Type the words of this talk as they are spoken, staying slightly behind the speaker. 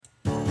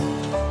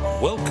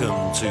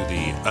Welcome to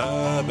the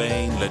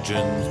Urbane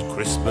Legends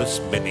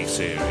Christmas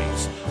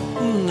mini-series.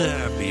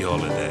 Happy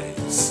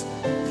holidays.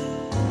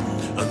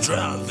 I'm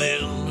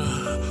driving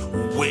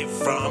away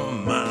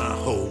from my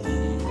home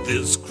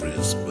this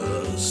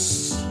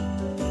Christmas,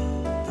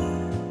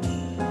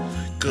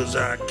 'cause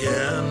I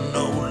can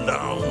no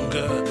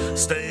longer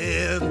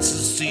stand to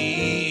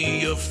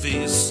see your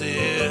faces.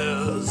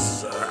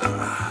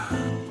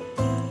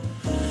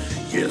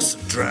 Yes,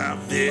 I'm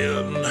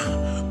driving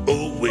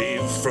away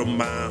from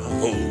my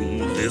home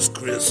this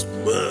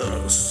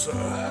Christmas,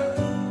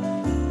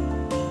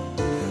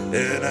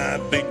 and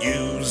I've been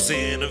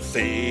using a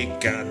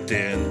fake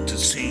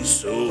identity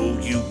so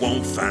you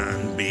won't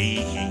find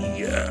me.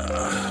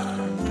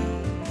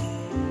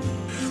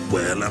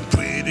 Well, I'm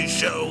pretty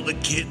sure the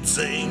kids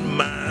ain't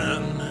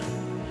mine,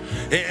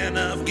 and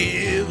I've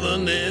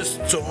given this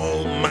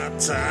all my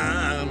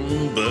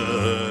time,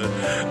 but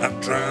I'm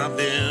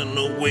driving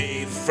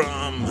away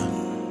from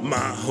my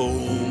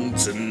home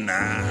tonight.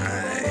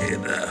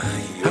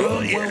 Hello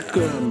and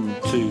welcome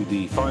to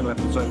the final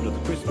episode of the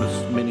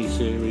Christmas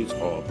mini-series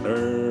of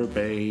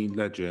Urbane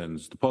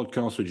Legends, the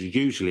podcast which is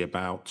usually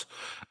about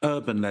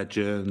urban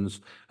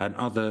legends and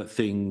other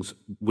things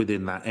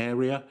within that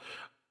area.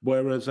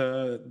 Whereas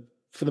for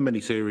the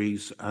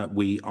mini-series,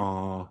 we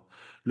are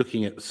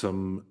looking at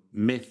some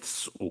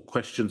myths or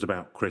questions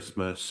about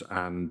Christmas,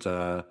 and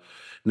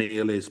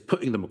Neil is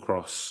putting them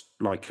across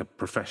like a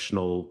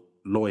professional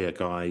lawyer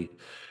guy.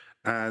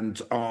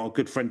 And our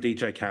good friend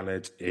DJ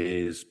Khaled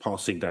is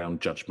passing down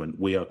judgment.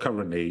 We are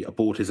currently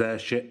aboard his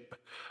airship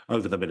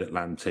over the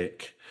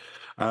mid-Atlantic.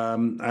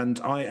 And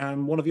I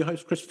am one of your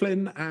hosts, Chris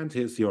Flynn, and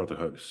here's your other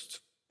host,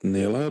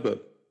 Neil Herbert.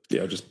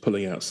 Yeah, just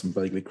pulling out some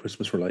vaguely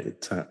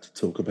Christmas-related tat to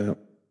talk about.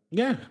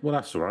 Yeah, well,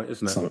 that's all right,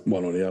 isn't it?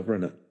 One or the other,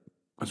 isn't it?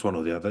 That's one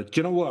or the other. Do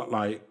you know what?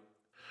 Like,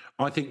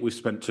 I think we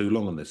spent too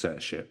long on this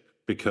airship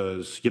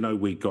because, you know,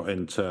 we got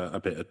into a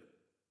bit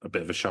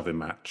of a shoving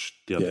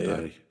match the other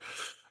day.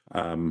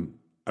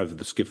 Over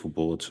the skiffle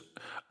board.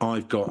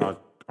 I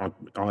got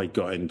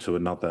into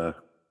another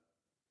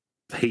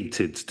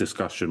heated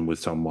discussion with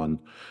someone.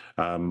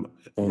 I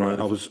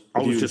was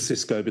just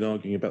Cisco been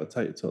arguing about the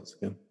tater tots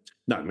again.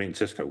 No, me and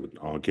Cisco wouldn't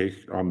argue.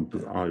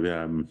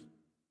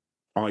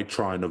 I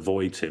try and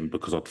avoid him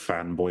because I'd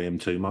fanboy him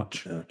too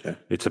much. Okay,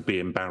 it'd be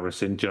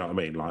embarrassing. Do you know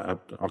what I mean? Like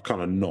I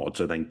kind of nod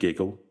and then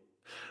giggle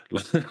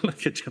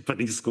like a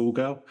Japanese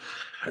schoolgirl.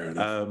 Fair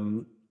enough.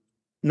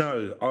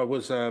 No,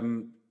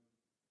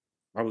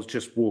 I was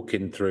just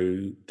walking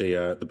through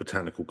the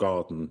botanical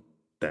garden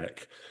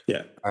deck.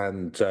 Yeah.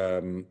 And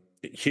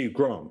Hugh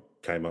Grant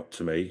came up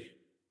to me,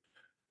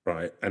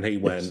 right? And he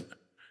went,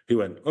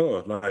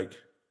 "Oh, like,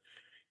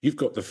 you've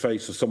got the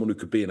face of someone who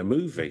could be in a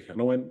movie."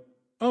 And I went,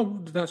 "Oh,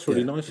 that's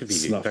really nice of you."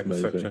 Snuff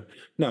movie.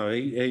 No,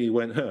 he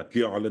went,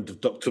 "The Island of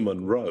Dr.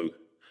 Monroe."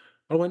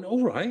 I went,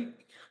 "All right.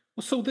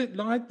 What's all that?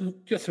 Like,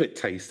 just a bit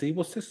tasty.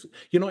 What's this?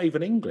 You're not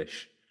even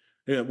English."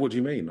 Yeah, what do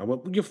you mean? I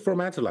went, "Well, you're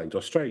from Adelaide,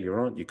 Australia,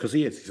 aren't you?" Because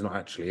he's not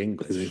actually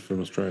English. Is he from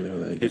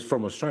Australia? He's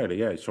from Australia,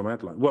 yeah, he's from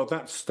Adelaide. Well,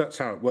 that's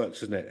how it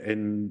works, isn't it?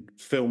 In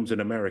films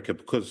in America,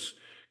 because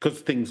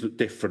things look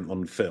different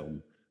on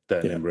film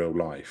than in real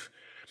life.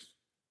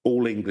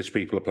 All English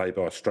people are played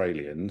by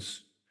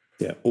Australians.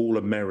 Yeah. All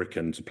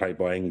Americans are played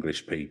by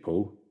English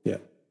people. Yeah.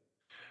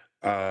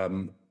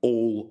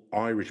 All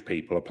Irish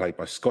people are played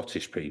by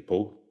Scottish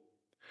people.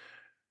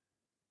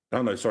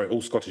 Oh, no, sorry.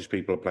 All Scottish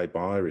people are played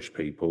by Irish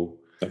people.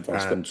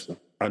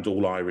 And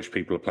all Irish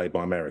people are played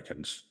by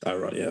Americans. Oh,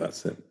 right, yeah,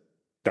 that's it.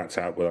 That's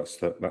how it works.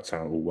 That's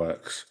how it all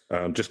works.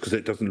 Just because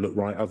it doesn't look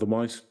right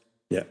otherwise.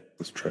 Yeah,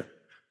 that's true.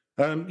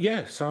 So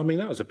I mean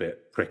that was a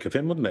bit prick of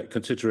him, wasn't it?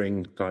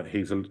 Considering like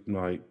he's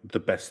like the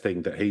best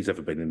thing that he's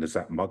ever been in is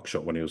that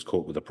mugshot when he was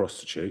caught with a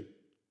prostitute.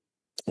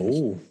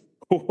 Oh,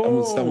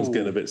 someone's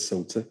getting a bit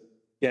salty.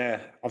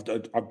 Yeah,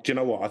 do you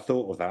know what? I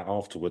thought of that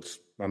afterwards,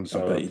 and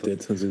so I bet you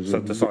did. So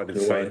I decided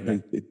to say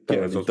it.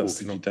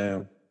 Dusted you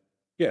down.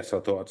 Yes, I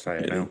thought I'd say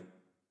it now.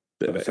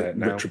 Bit of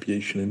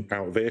retribution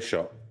out of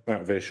earshot,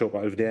 but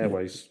over the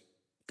airways.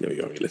 Yeah,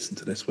 you won't listen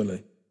to this, will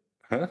he?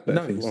 Huh?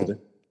 No, I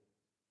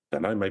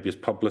don't know. Maybe his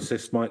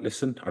publicist might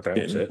listen. I doubt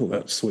it. All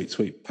that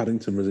sweet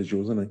Paddington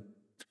residuals, isn't he?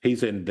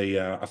 He's in the.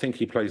 I think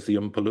he plays the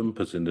Oompa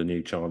Loompas in the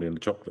new Charlie and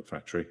the Chocolate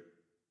Factory.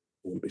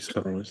 Wouldn't be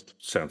surprised.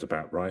 Sounds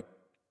about right.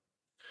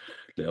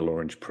 Little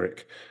orange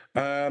prick.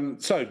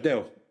 So,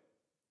 Neil,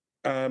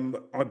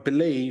 I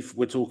believe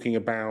we're talking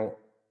about.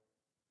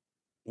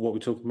 What are we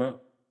talking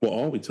about? What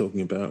are we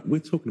talking about?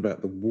 We're talking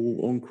about the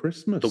War on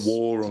Christmas. The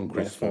War on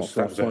Christmas.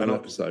 That was an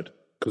episode.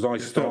 Because I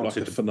started like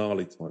a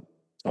finale type.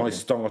 I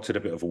started a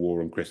bit of a war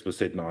on Christmas,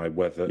 didn't I?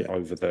 Whether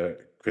over the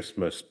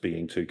Christmas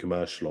being too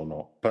commercial or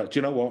not. But do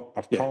you know what?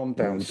 I've calmed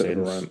down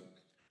since.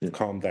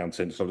 Calmed down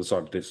since I've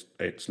decided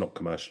it's not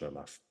commercial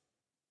enough.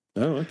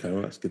 Oh, okay.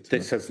 Well, that's good.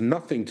 This has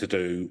nothing to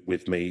do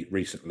with me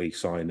recently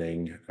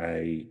signing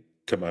a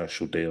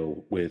commercial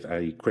deal with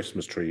a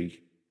Christmas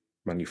tree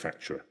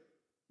manufacturer.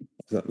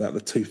 Is that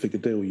the two-figure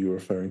deal you were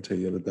referring to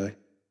the other day?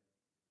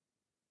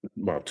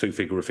 Well,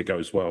 two-figure if it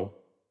goes well.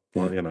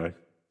 Well, you know,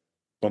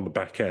 on the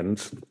back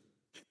end.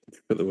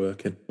 Put the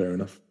work in. Fair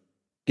enough.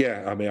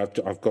 Yeah, I mean, I've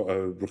got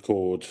to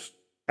record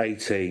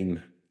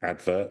 18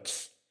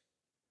 adverts,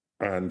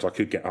 and I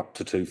could get up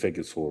to 2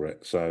 figures for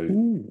it.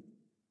 So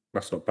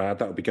that's not bad.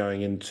 That'll be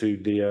going into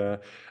the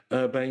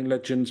Urbane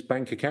Legends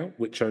bank account,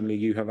 which only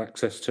you have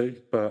access to.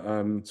 But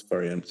it's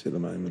very empty at the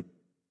moment.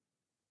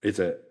 Is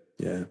it?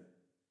 Yeah.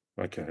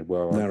 Okay.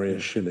 Well, nary a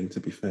shilling to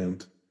be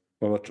found.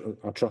 Well,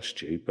 I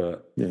trust you,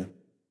 but yeah,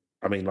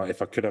 I mean, like,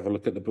 if I could have a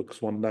look at the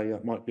books one day,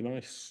 that might be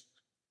nice.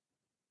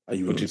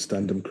 You wouldn't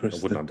understand them, Chris.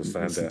 I wouldn't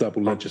understand it's it. It's a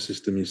double ledger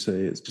system, you see.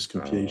 It's just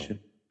confusion.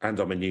 And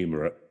I'm a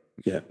numerate.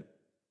 Yeah.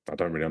 I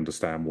don't really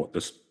understand what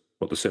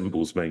the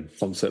symbols mean.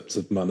 Concepts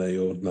of money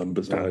or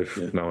numbers. No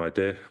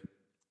idea.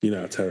 You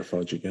know how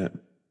terrified you get.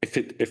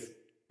 If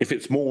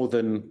it's more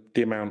than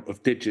the amount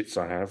of digits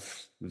I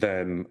have,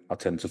 then I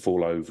tend to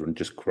fall over and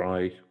just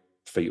cry,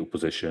 fetal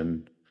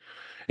position.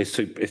 It's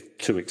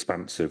too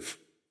expansive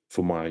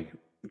for my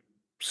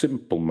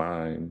simple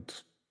mind.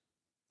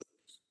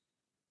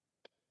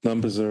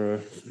 Numbers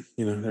are,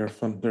 they're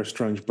a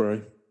strange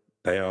brew.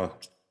 They are.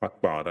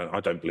 Well, I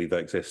don't believe they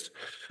exist.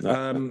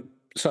 No.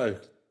 So,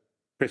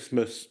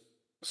 Christmas,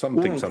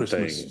 something.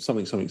 Christmas.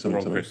 Something.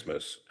 On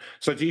Christmas.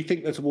 So, do you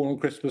think there's a war on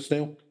Christmas,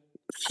 Neil?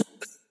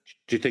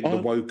 Do you think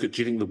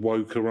the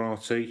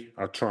wokerati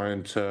are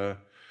trying to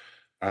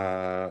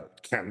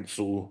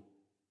cancel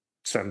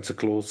Santa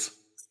Claus?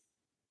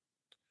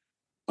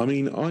 I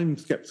mean, I'm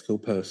sceptical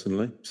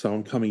personally, so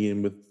I'm coming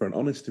in for an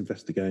honest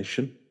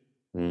investigation.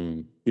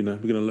 Mm. We're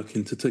going to look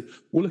into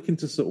we'll look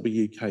into sort of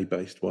a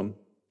UK-based one,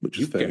 which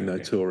is fairly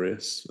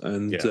notorious,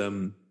 and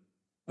then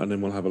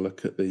we'll have a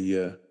look at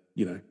the.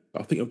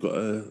 I think I've got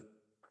a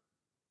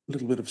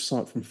little bit of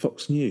sight from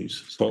Fox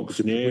News.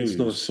 Fox News. It's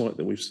not a site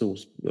that we've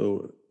sourced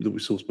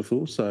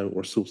before,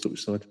 or a source that we've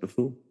cited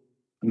before.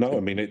 No, I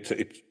mean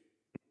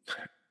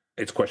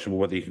it's questionable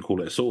whether you can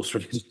call it a source.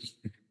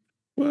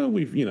 Well,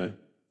 we've used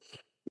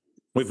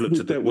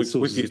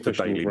the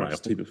Daily Mail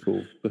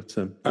before, but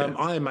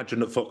I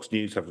imagine that Fox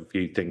News have a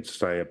few things to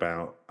say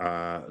about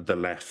the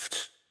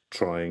left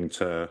trying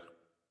to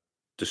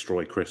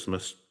destroy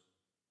Christmas.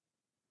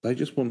 They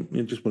just want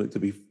it to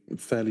be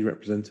fairly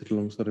represented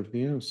alongside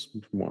everything else.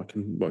 From what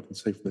I can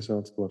see from this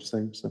article I've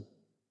seen. So,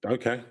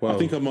 okay, well, I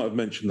think I might have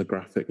mentioned the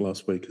graphic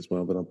last week as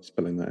well, but I'll be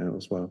spelling that out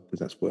as well because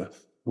that's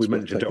worth. We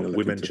mentioned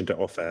it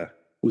off air.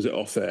 Was it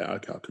off air?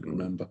 Okay, I couldn't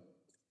remember.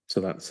 So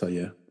that's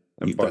yeah.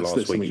 And by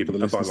last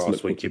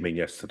week, you mean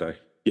yesterday?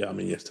 Yeah, I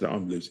mean yesterday.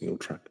 I'm losing all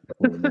track.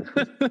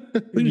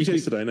 It was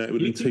yesterday. No, it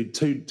would have been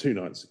two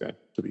nights ago.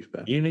 To be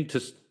fair, you need to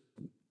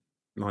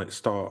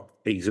start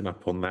easing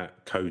up on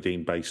that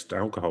codeine-based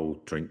alcohol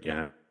drink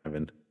you're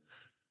having.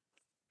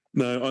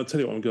 No, I'll tell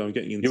you what I'm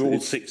getting into. You're all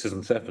 6s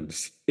and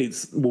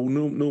 7s.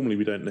 Normally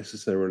we don't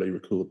necessarily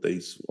record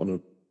these on a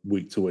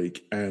week to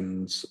week,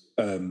 and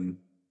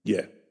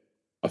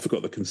I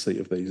forgot the conceit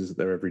of these is that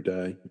they're every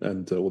day,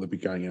 and or they'll be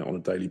going out on a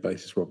daily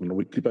basis rather than a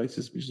weekly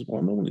basis, which is what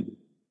I normally do.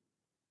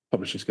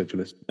 Publishing schedule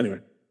is. Anyway.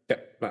 Yeah,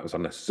 that was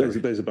unnecessary.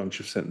 There's a bunch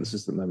of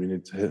sentences that nobody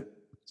needs to hear,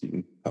 so you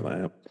can cut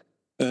that out.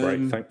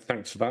 Great,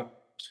 thanks for that.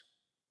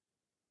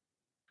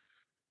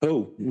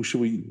 Oh, well,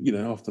 shall we,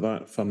 after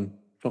that fun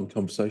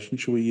conversation,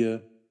 shall we...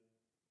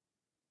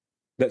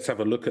 Let's have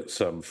a look at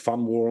some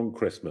fun war on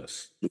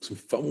Christmas. Some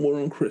fun war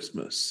on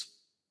Christmas.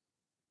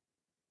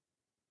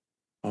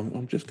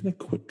 I'm just going to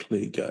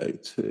quickly go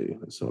to...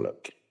 Let's have a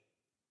look.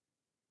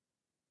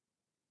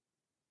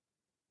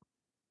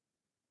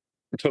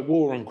 So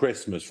war on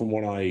Christmas, from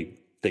what I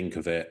think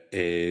of it,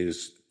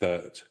 is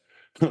that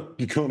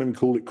you can't even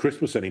call it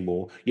Christmas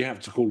anymore. You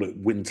have to call it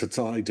winter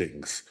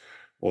tidings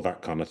or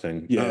that kind of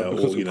thing. Yeah,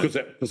 because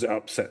it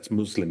upsets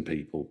Muslim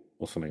people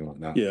or something like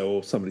that. Yeah,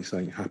 or somebody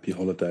saying happy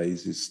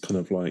holidays is kind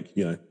of like,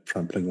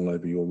 trampling all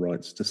over your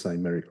rights to say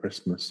Merry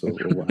Christmas or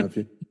what have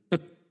you.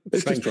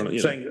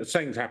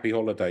 Saying happy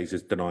holidays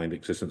is denying the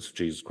existence of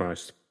Jesus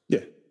Christ.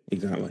 Yeah,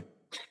 exactly.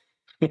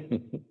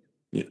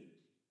 Yeah.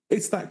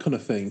 It's that kind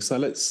of thing. So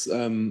let's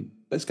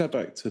go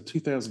back to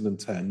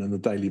 2010 and the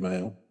Daily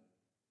Mail,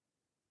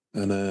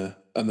 and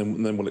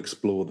then we'll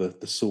explore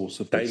the source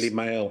of Daily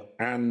Mail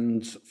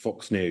and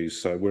Fox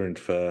News. So we're in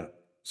for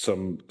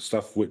some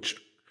stuff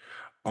which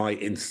I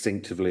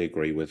instinctively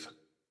agree with.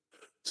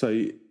 So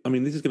I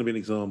mean, this is going to be an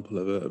example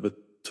of a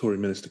Tory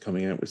minister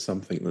coming out with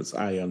something that's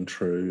A,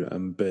 untrue,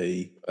 and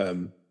B,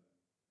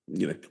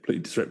 completely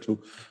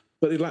disreputable.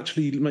 But it'll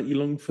actually make you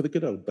long for the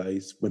good old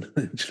days when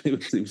actually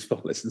it was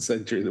far less than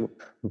century than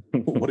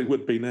what it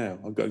would be now.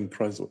 I'm going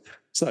crazy.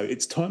 So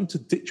it's time to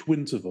ditch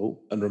Winterval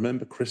and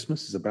remember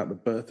Christmas is about the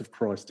birth of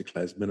Christ,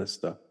 declares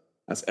minister.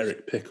 That's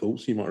Eric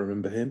Pickles. You might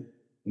remember him.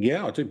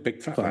 Yeah, I do.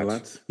 Big fat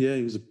lad. Yeah,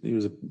 he was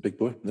a big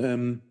boy.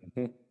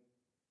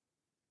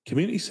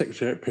 Community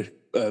Secretary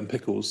Eric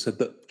Pickles said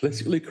that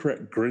politically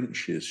correct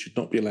Grinches should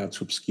not be allowed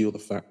to obscure the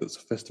fact that it's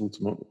a festival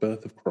to mark the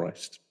birth of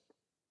Christ.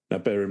 Now,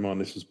 bear in mind,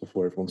 this was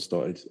before everyone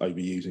started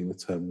overusing the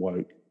term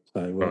woke.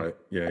 So, right,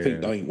 yeah, I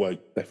think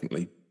woke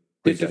definitely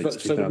predates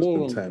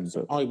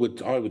 2010. I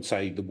would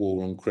say the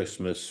war on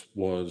Christmas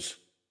was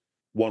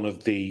one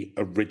of the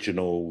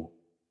original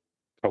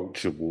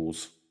culture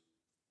wars.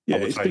 Yeah,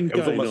 would it's say been it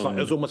was going almost on. like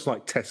it was almost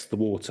like test the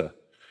water.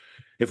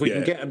 If we can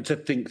Yeah. get them to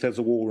think there's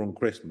a war on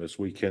Christmas,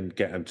 we can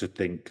get them to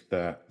think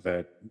that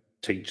their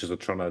teachers are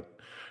trying to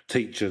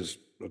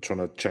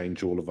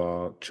change all of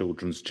our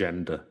children's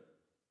gender.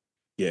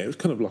 Yeah, it was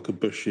kind of like a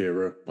Bush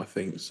era, I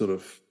think, sort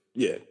of,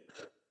 yeah.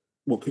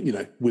 What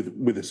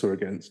with us or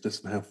against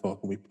us, and how far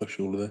can we push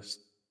all of this?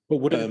 Well,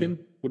 would it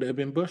have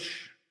been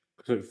Bush?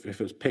 Because if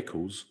it was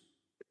Pickles.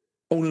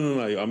 Oh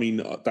no! I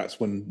mean, that's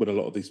when a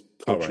lot of these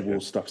culture war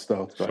stuff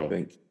started. Sure. I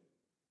think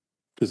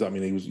because I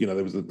mean, he was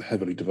there was a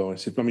heavily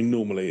divisive. I mean,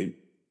 normally,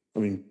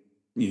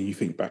 you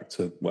think back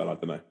to I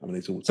don't know. I mean,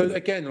 it's all so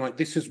again, like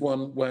this is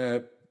one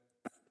where.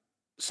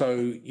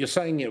 So you're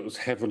saying it was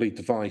heavily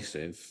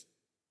divisive.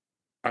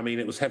 I mean,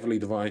 it was heavily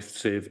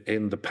divisive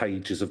in the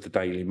pages of the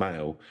Daily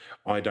Mail.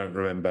 I don't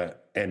remember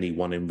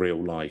anyone in real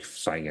life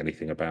saying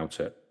anything about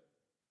it.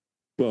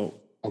 Well,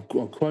 I'll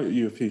quote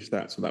you a few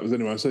stats on that. But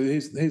anyway, so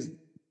there's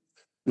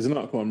an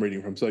article I'm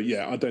reading from. So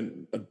yeah, I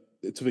don't.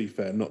 To be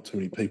fair, not too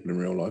many people in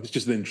real life. It's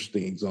just an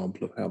interesting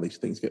example of how these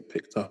things get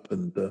picked up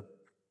and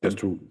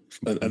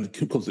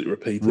constantly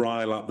repeated.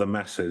 Rile up the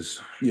masses.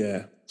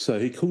 Yeah. So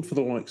he called for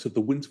the likes of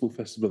the Winterval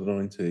Festival of the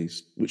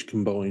 90s, which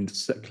combined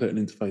secular and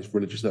interfaith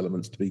religious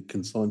elements, to be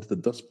consigned to the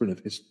dustbin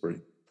of history.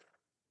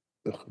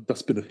 The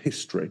dustbin of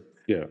history.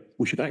 Yeah.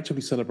 We should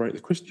actively celebrate the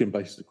Christian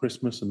basis of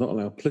Christmas and not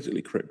allow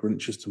politically correct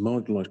Grinches to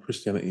marginalise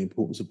Christianity and the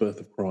importance of the birth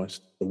of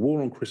Christ. The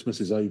war on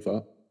Christmas is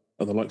over,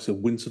 and the likes of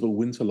Winterval,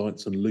 Winter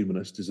Lights, and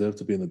Luminous deserve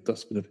to be in the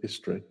dustbin of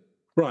history.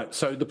 Right.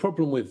 So the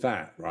problem with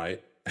that,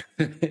 right,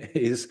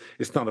 is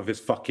it's none of his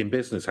fucking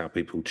business how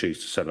people choose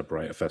to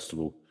celebrate a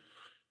festival.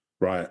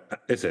 Right,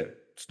 is it?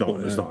 It's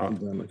not. It's not.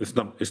 Exactly.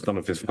 It's none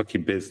of his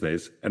fucking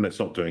business, and it's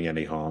not doing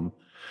any harm.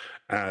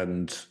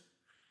 And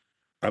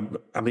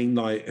I mean,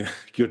 like,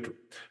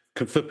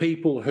 for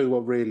people who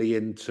are really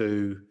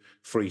into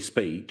free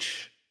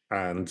speech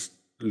and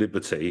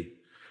liberty,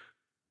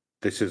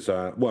 this is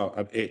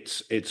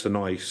it's a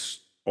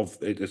nice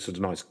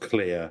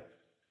clear.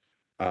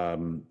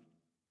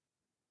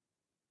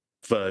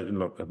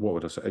 What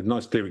would I say? A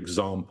nice clear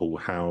example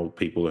how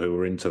people who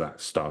are into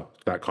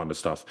that kind of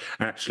stuff,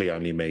 actually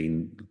only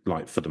mean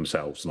like for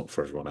themselves, not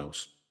for everyone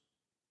else.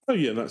 Oh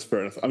yeah, that's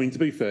fair enough. I mean, to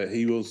be fair,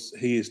 he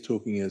is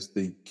talking as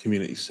the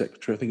community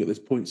secretary, I think, at this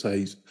point. So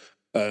he's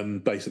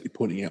basically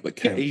pointing out that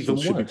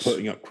councils should be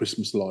putting up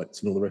Christmas lights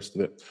and all the rest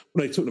of it.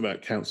 When they're talking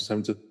about councils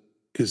having to,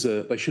 because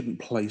they shouldn't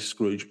play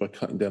Scrooge by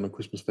cutting down on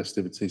Christmas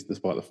festivities,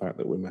 despite the fact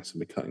that we're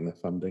massively cutting their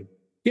funding.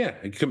 Yeah,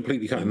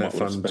 completely cutting their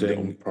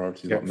funding.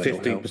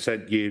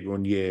 15% year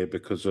on year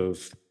because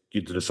of the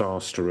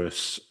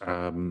disastrous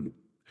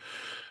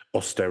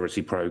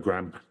austerity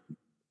program.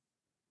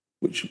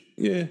 Which,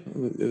 yeah,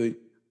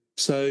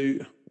 so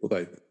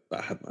although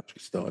that hadn't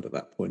actually started at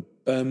that point.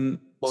 Well,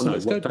 no,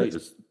 what date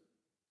is?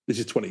 This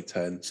is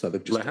 2010, so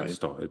they've just. They have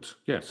started,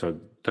 yeah. So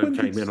they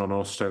came in on an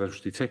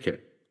austerity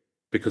ticket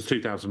because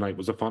 2008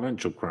 was a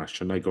financial crash,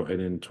 and they got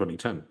in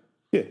 2010.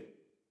 Yeah.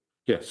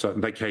 Yeah, so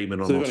they came in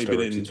on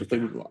austerity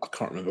ticket. I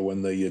can't remember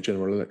when the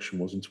general election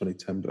was in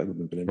 2010, but they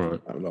wouldn't have been in for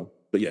that long.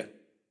 But yeah,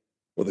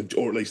 or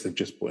at least they've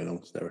just put in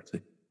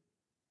austerity.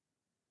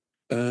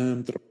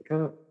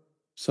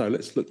 So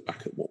let's look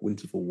back at what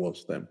Winterval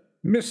was then.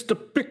 Mr.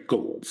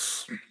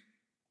 Pickles.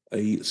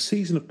 A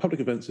season of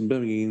public events in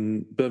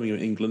Birmingham,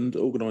 England,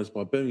 organised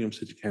by Birmingham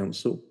City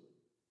Council.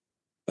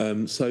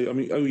 So, I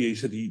mean, you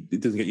said it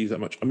doesn't get used that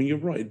much. I mean, you're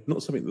right.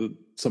 Not something that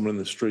someone in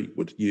the street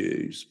would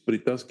use, but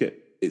it does get.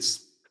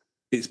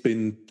 It's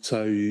been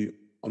so.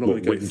 I'm not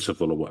going to go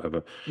Winterval or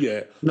whatever.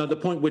 Yeah. No, the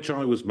point which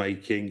I was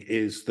making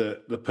is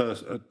that the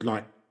person,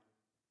 like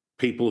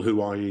people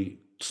who I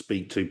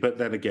speak to, but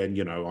then again,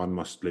 I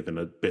must live in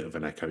a bit of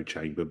an echo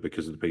chamber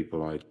because of the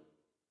people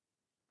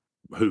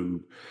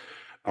who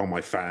are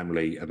my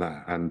family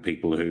and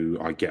people who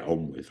I get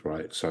on with,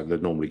 right? So they're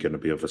normally going to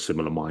be of a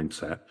similar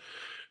mindset,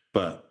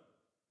 but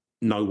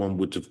no one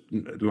would have,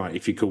 like,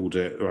 if you called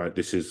it, right,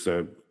 this is,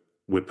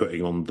 we're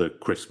putting on the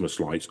Christmas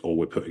lights or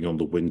we're putting on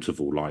the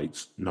Winterval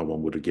lights, no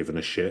one would have given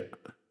a shit.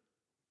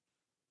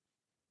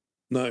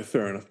 No,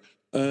 fair enough.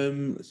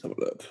 Let's have a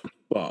look.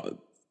 But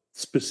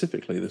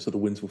specifically, the sort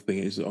of Winterval thing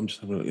is, I'm just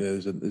having a look.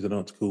 There's an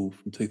article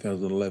from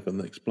 2011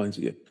 that explains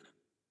it.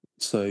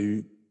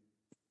 So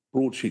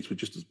broadsheets were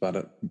just as bad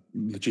at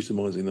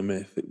legitimising the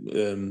myth.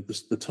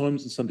 The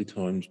Times and Sunday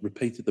Times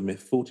repeated the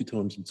myth 40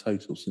 times in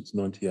total since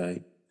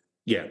 '98.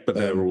 Yeah, but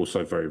they were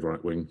also very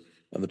right wing.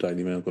 And the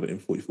Daily Mail got it in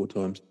 44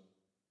 times.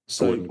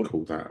 So I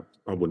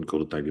wouldn't call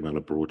the Daily Mail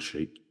a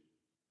broadsheet.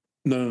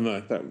 No.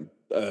 That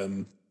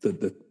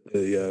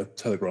the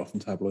Telegraph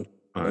and Tabloid.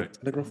 Right.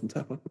 Telegraph and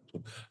Tabloid.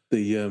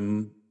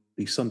 The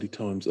Sunday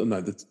Times.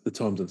 The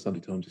Times and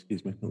Sunday Times.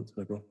 Excuse me, not the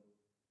Telegraph.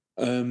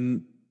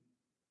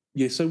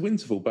 Yeah. So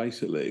Winterval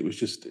basically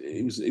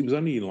it was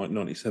only in like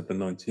 97,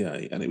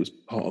 98, and it was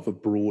part of a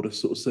broader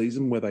sort of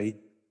season where they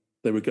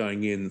were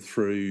going in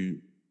through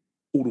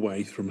all the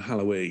way from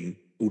Halloween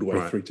all the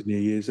way through to New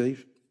Year's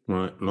Eve.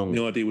 Right, long.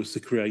 The idea was to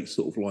create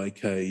sort of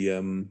like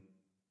a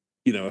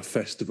a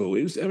festival.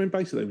 It was, I mean,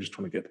 basically they were just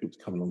trying to get people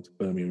to come along to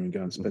Birmingham and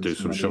go and spend Do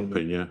some money shopping,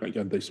 and yeah.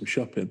 go and do some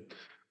shopping.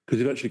 Because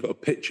you've actually got a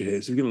picture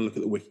here. So if you're going to look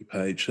at the wiki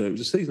page, so it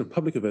was a season of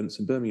public events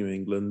in Birmingham,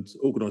 England,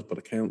 organised by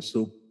the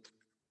council.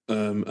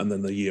 And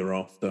then the year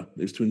after,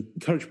 it was to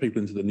encourage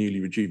people into the newly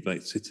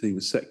rejuvenated city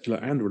with secular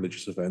and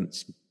religious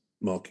events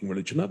marking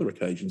religion and other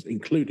occasions,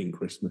 including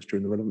Christmas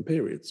during the relevant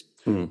periods.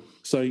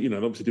 So, they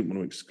obviously didn't want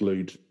to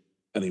exclude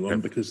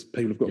anyone because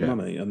people have got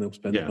money and they'll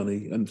spend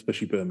money, and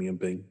especially Birmingham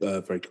being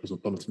a very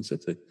cosmopolitan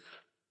city.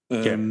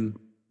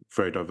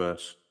 Very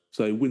diverse.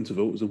 So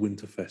Winterval was a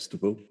winter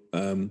festival.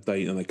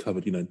 They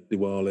covered,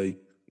 Diwali,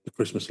 the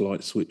Christmas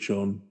lights switch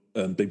on,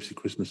 BBC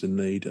Christmas in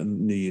Need,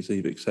 and New Year's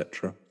Eve,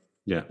 etc.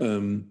 Yeah.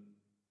 So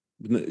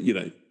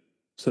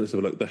let's have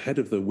a look. The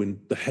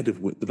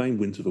name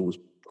Winterval was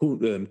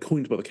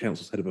coined by the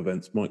council's head of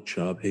events, Mike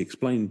Chubb. He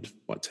explained,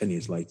 10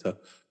 years later,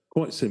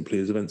 quite simply,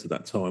 as events at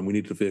that time, we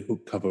needed a vehicle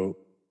to cover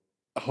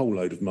a whole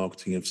load of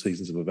marketing of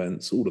seasons of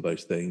events, all of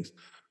those things.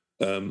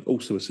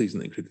 Also a season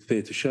that included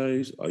theatre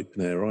shows,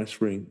 open-air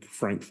ice rink,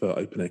 Frankfurt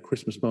open-air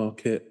Christmas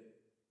market,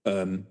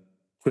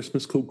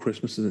 Christmas called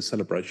Christmas and a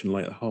celebration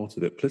lay at the heart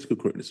of it. Political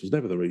correctness was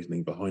never the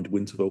reasoning behind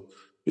Winterval,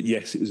 but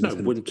yes, it was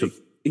intended to be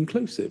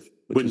inclusive,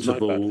 which is no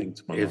bad thing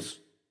to my mind.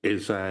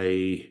 Is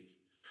a...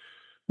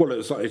 Well, it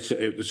was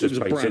just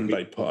a brand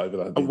they put over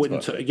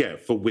that.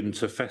 For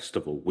Winter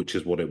Festival, which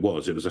is what it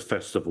was. It was a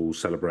festival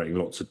celebrating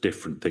lots of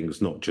different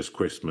things, not just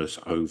Christmas,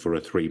 over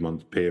a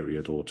 3-month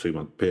period or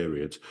 2-month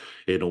period,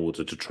 in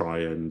order to try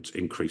and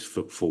increase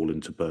footfall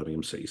into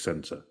Birmingham city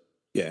centre.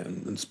 Yeah,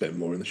 and spend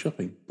more in the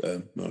shopping,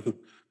 Michael.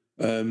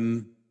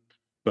 Burn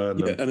them.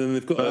 Yeah, and then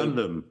they've got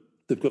them.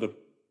 They've got a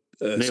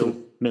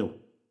Neil,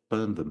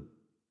 burn them.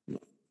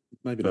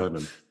 Maybe burn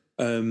not.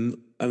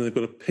 them. And they've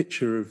got a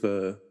picture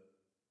of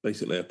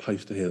basically a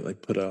poster here that they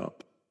put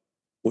up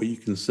where you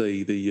can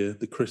see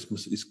the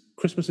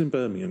Christmas in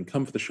Birmingham.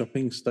 Come for the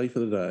shopping, stay for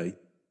the day.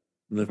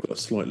 And they've got a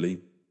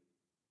slightly,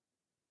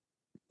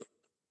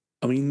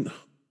 the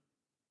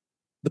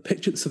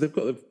picture. So they've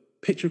got a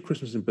picture of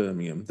Christmas in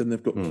Birmingham. Then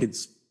they've got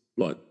kids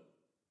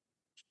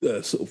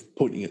sort of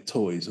pointing at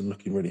toys and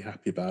looking really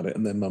happy about it,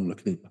 and their mum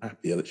looking even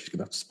happier that she's going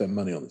to have to spend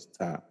money on this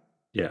tap.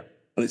 Yeah.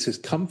 And it says,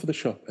 come for the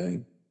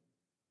shopping,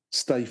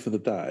 stay for the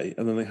day,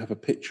 and then they have a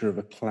picture of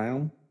a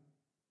clown.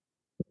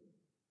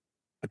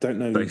 I don't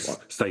know.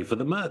 Stay for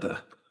the murder.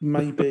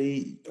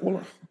 Maybe.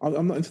 Well,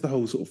 I'm not into the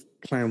whole sort of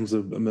clowns are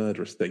a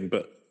murderous thing,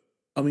 but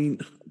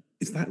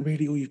is that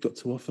really all you've got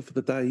to offer for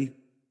the day,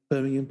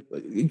 Birmingham?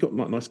 You've got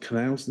nice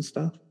canals and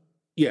stuff.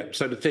 Yeah.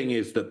 So the thing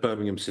is that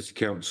Birmingham City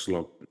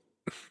Council,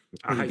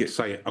 I hate to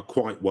say it, are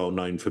quite well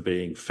known for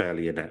being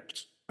fairly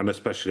inept, and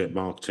especially at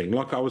marketing.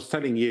 Like I was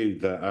telling you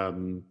that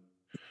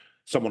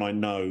someone I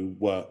know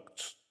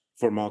worked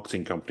for a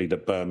marketing company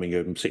that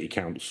Birmingham City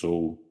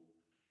Council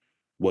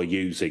were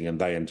using, and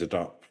they ended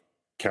up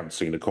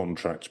cancelling the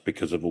contract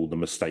because of all the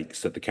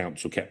mistakes that the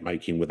council kept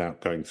making without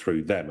going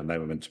through them, and they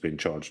were meant to be in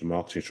charge of the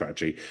marketing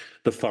strategy.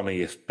 The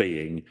funniest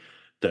being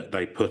that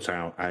they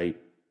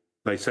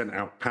sent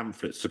out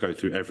pamphlets to go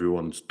through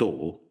everyone's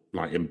door,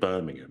 like in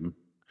Birmingham,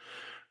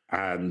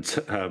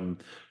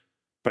 and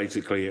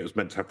basically it was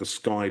meant to have the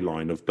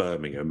skyline of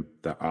Birmingham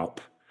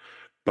up,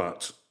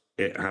 but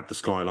it had the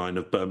skyline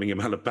of Birmingham,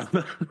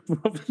 Alabama,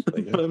 rather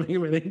than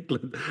Birmingham in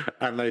England,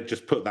 and they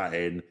just put that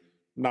in.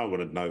 No one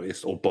had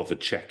noticed or bothered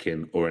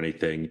checking or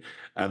anything.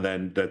 And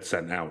then they'd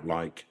sent out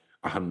like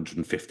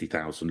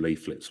 150,000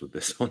 leaflets with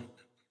this on.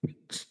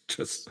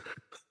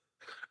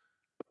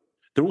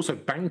 They're also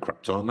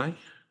bankrupt, aren't they?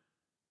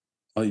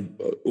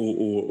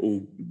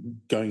 Or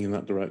going in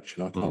that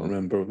direction. I can't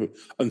remember.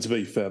 And to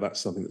be fair, that's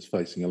something that's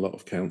facing a lot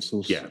of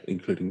councils,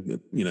 including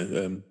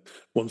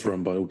ones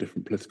run by all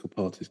different political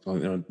parties.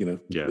 The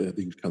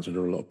English council are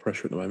under a lot of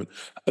pressure at the moment.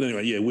 And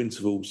anyway,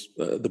 Winterval's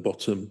at the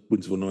bottom,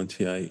 Winterval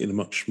 98, in a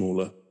much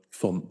smaller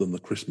font than the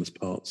Christmas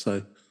part.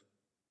 So,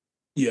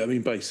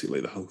 basically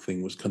the whole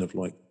thing was kind of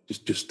like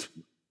just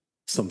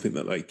something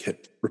that they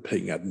kept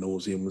repeating ad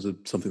nauseum, was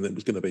something that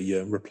was going to be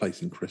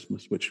replacing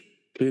Christmas, which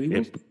clearly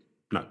wasn't.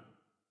 No.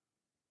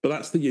 But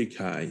that's the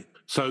UK.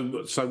 So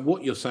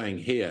what you're saying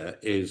here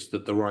is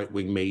that the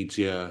right-wing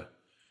media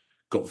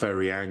got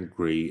very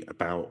angry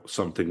about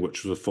something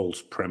which was a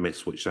false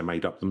premise which they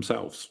made up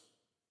themselves.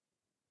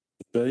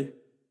 Be.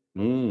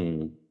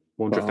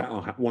 Wonder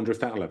if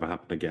that'll ever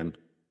happen again.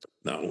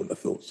 No, I wouldn't have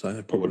thought so.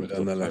 They probably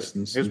learned their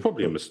lessons. It was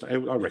probably a mistake.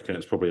 I reckon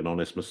it's probably an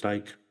honest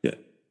mistake. Yeah.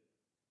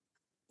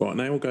 Right,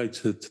 now we'll go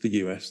to the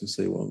US and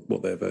see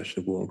what their version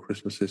of War on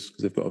Christmas is,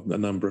 because they've got a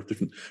number of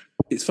different...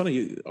 It's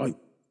funny,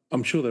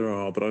 I'm sure there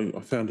are, but I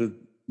found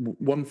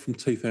one from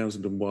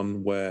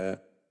 2001 where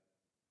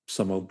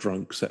some old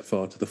drunk set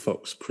fire to the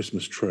Fox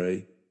Christmas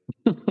tree.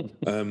 They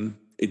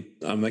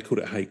called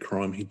it hate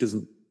crime. He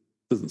doesn't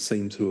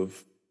seem to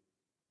have...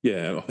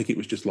 Yeah, I think it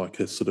was just like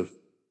a sort of,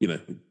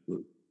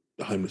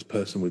 a homeless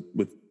person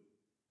with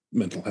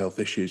mental health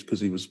issues, because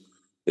he was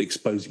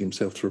exposing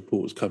himself to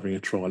reporters covering a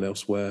trial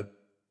elsewhere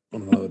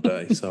on another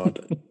day. So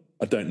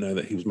I don't know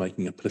that he was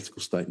making a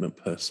political statement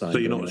per se. So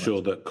you're not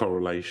sure that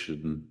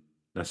correlation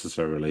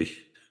necessarily.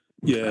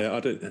 Yeah, I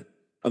don't.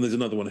 And there's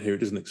another one here. It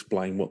doesn't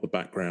explain what the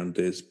background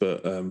is,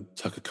 but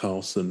Tucker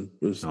Carlson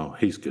was. Oh,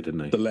 he's good, isn't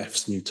he? The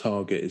left's new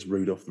target is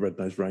Rudolph the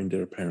Red-Nosed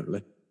Reindeer,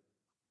 apparently.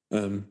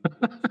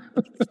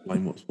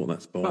 Explain what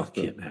that's by.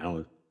 Fucking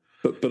hell.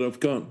 But I've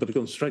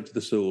gone straight to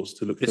the source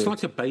to look. It's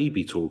like a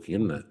baby talking,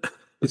 isn't it?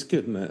 It's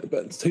good, isn't it?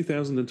 But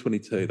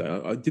 2022,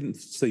 though, I didn't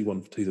see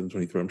one for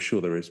 2023. I'm sure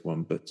there is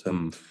one, but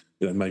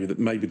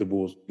maybe the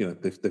wars,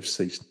 they've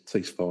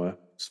ceased fire.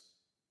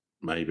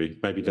 Maybe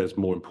there's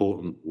more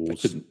important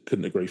wars. They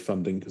couldn't agree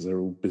funding because they're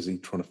all busy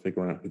trying to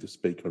figure out who the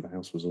Speaker of the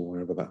House was or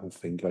wherever that whole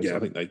thing goes. Yeah. I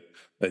think they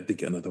did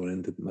get another one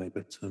in, didn't they?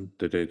 But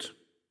they did.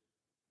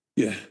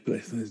 Yeah,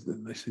 but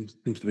there seems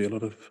to be a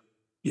lot of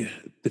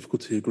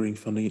difficulty agreeing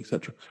funding,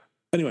 etc.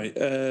 Anyway,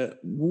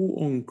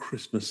 War on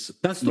Christmas.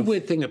 That's the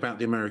weird thing about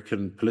the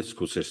American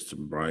political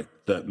system, right?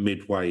 That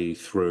midway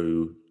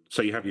through,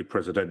 so you have your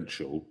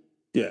presidential,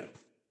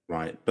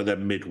 right, but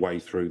then midway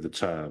through the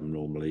term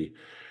normally.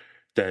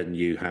 Then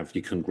you have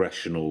your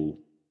congressional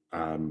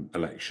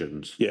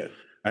elections. Yeah.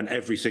 And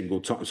every single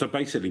time. So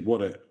basically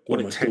what it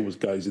always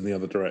goes in the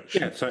other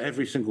direction. Yeah. So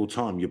every single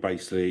time you're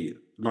basically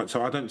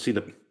so I don't see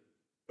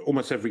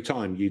almost every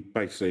time you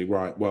basically,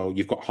 right, well,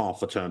 you've got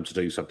half a term to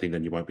do something,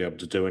 then you won't be able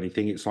to do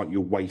anything. It's like you're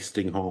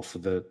wasting half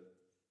of the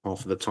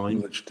time.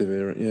 Legislative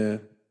era, yeah.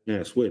 Yeah,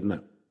 it's weird, isn't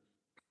it?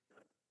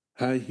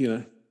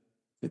 Hey,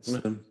 it's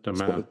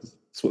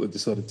what they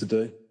decided to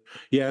do.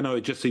 Yeah, no,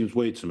 it just seems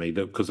weird to me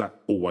that because that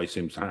always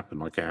seems to happen.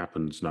 Like it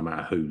happens no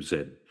matter who's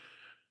in.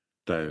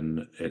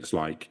 Then it's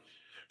like,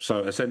 so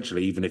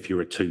essentially, even if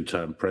you're a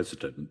 2-term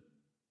president,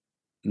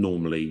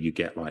 normally you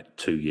get like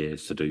 2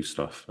 years to do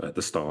stuff at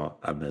the start,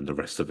 and then the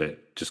rest of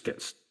it just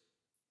gets.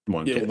 The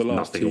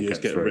last 2 years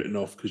get written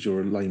off because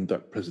you're a lame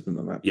duck president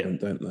at that point,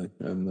 don't they?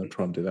 And they'll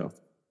try and do that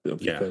off the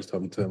first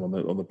time term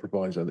on the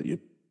proviso that you're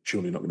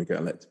surely not going to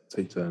get elected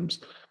 2 terms.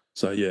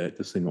 So it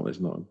does seem like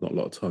there's not a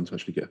lot of time to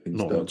actually get things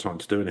done. Not a lot of time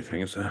to do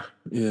anything, is there?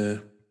 Yeah.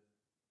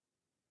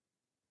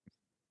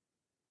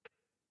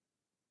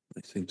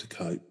 They seem to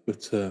cope,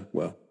 but to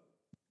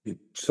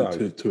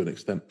an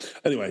extent.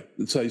 Anyway,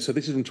 so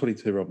this is in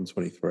 22 rather than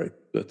 23.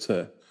 But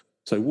so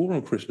War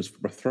on Christmas,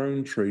 from a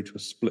throne tree to a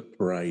split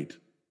parade,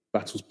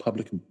 battles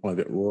public and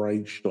private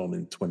raged on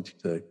in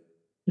 22.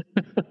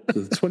 So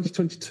the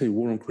 2022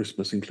 War on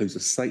Christmas includes a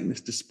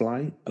Satanist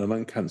display and an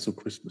uncancelled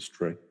Christmas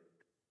tree.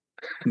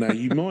 Now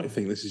you might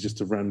think this is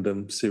just a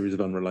random series of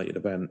unrelated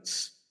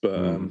events,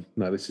 but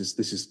no, this is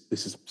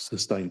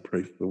sustained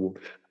proof of the war.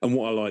 And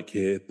what I like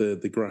here,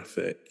 the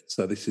graphic.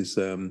 So this is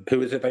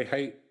who is it they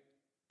hate?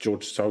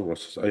 George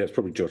Soros. Oh, yeah, it's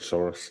probably George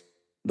Soros.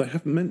 They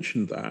haven't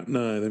mentioned that.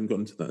 No, they haven't got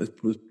into that.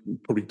 There's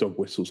probably dog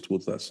whistles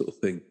towards that sort of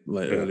thing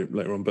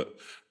later on. But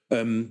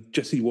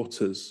Jesse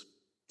Waters.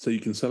 So you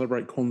can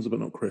celebrate Kwanzaa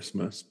but not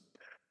Christmas.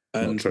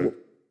 And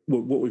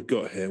what we've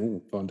got here,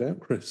 we'll find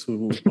out, Chris.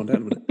 We'll find out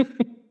in a minute.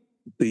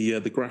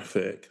 The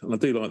graphic, and I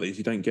do like these.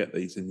 You don't get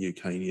these in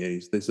UK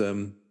news. There's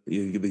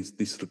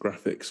these sort of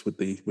graphics with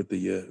the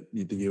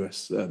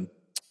US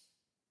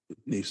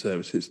news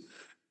services.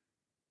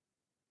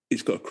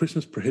 It's got a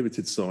Christmas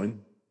prohibited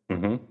sign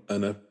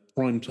and a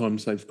prime time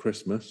saves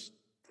Christmas.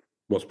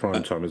 What's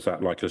prime time? Is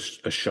that like a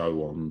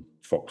show on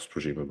Fox,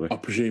 presumably? I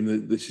presume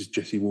that this is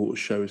Jesse Waters'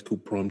 show. It's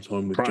called Prime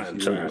Time with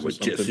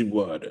Jesse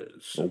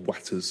Waters. Or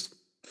Watters.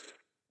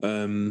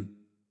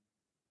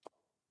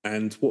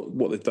 And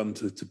what they've done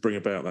to bring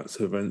about that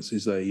sort of events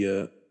is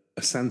a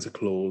Santa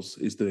Claus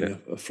is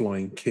doing a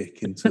flying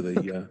kick into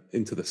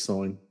the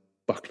sign,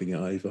 buckling it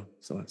over.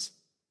 So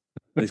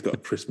he's got a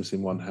Christmas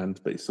in one hand,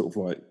 but he's sort of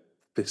like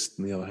fist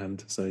in the other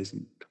hand. So he's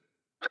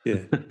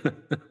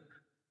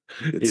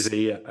is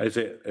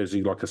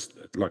he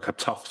like a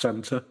tough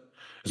Santa?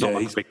 He's not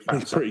like a big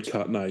fat Santa. Pretty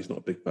cut. No, he's not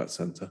a big fat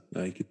Santa.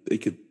 No, he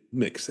could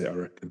mix it, I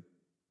reckon.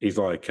 He's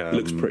like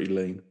looks pretty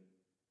lean.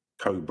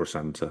 Cobra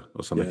Santa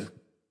or something. Yeah.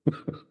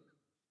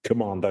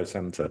 Commando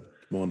Santa.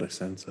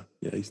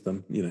 Yeah, he's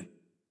done.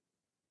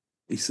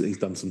 He's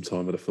done some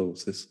time with the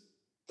forces.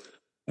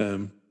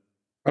 I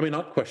mean,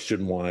 I'd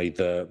question why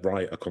the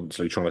right are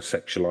constantly trying to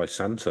sexualise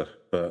Santa,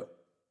 but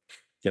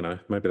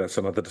maybe that's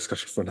another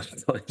discussion for another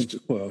time.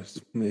 Well,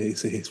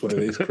 it's what it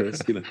is,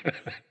 Chris.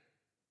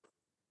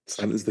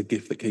 Santa's the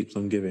gift that keeps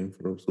on giving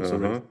for all sorts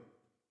of reasons.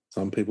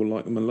 Some people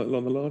like them on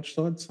the large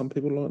side. Some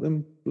people like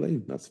them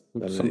lean.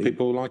 Some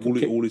people like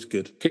all is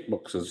good.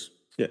 Kickboxers.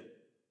 Yeah.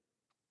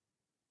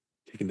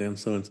 Kicking down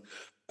signs.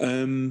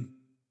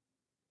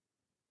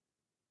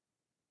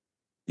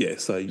 Yeah,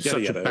 so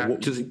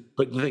but the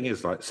thing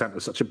is, like,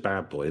 Santa's such a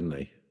bad boy, isn't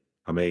he?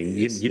 I mean,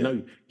 you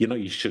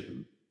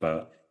shouldn't,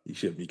 but you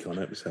shouldn't. You can't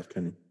help yourself,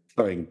 can you?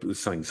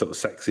 Something sort of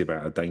sexy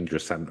about how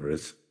dangerous Santa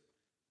is.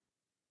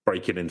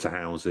 Breaking into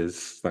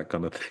houses, that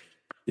kind of thing.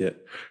 Yeah,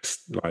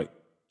 like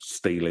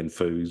stealing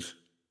food,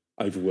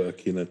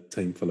 overworking a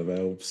team full of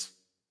elves.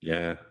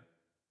 Yeah.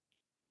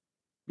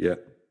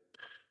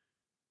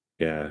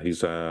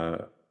 He's I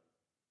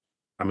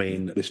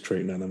mean,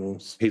 mistreating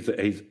animals. He's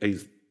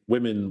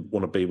women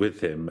want to be with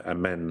him,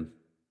 and men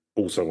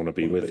also want to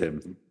be with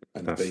him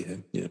and be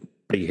him. Yeah,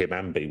 be him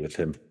and be with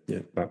him.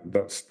 Yeah.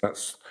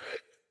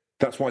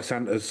 That's why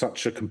Santa's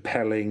such a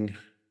compelling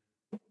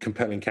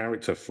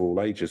character for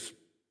all ages.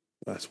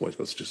 That's why he's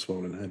got such a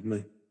swollen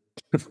head,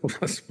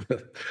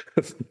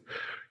 hasn't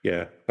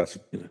Yeah, that's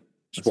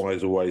why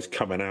he's always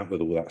coming out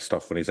with all that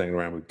stuff when he's hanging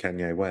around with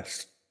Kanye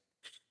West.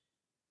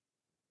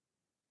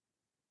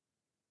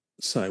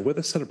 So,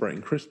 whether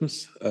celebrating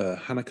Christmas,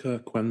 Hanukkah,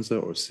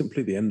 Kwanzaa, or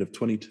simply the end of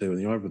 22 and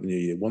the arrival of the new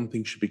year, one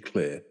thing should be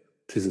clear.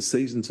 'Tis a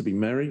season to be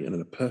merry, and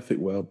in a perfect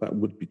world, that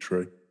would be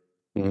true.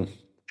 Mm.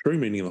 True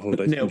meaning of the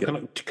holidays. Neil,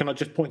 can I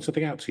just point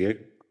something out to you?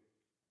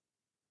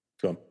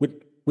 Go on.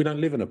 We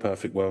don't live in a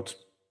perfect world.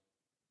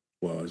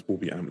 Well, as will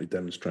be amply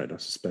demonstrated, I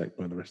suspect,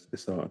 by the rest of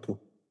this article.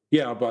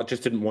 Yeah, but I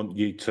just didn't want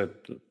you to,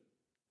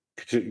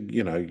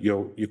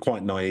 you're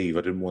quite naive.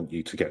 I didn't want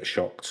you to get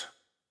shocked.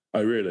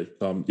 Oh, really?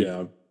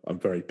 Yeah, I'm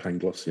very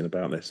Panglossian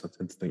about this. I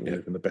tend to think we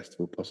live in the best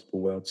of all possible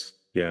worlds.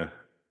 Yeah.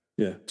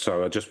 Yeah.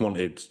 So I just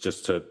wanted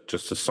just to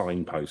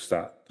signpost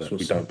that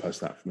we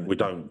signpost that for me.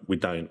 We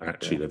don't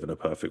actually live in a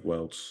perfect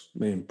world.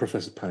 Me and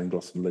Professor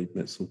Pangloss and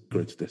Leibniz will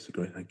agree to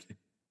disagree. Thank you.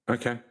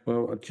 Okay.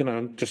 Well,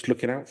 I'm just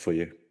looking out for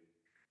you.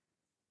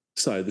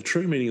 So the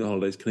true meaning of the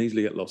holidays can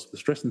easily get lost with the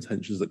stress and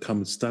tensions that come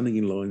with standing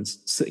in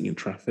lines, sitting in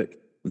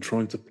traffic, and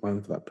trying to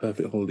plan for that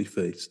perfect holiday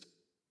feast.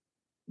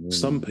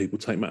 Some people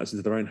take matters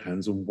into their own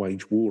hands and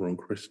wage war on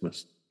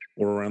Christmas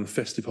or around the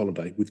festive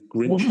holiday with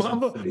Grinch.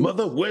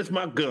 Mother, where's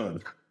my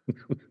gun?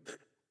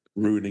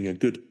 Ruining a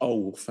good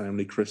old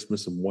family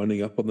Christmas and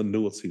winding up on the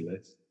naughty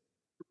list.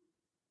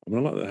 I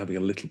like they're having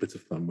a little bit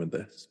of fun with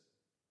this.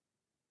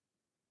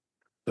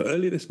 But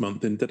earlier this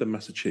month in Dedham,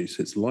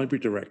 Massachusetts,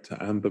 library director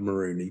Amber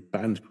Maroney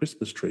banned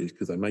Christmas trees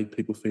because they made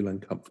people feel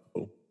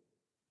uncomfortable.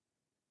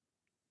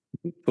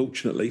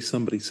 Fortunately,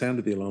 somebody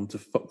sounded the alarm to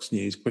Fox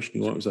News,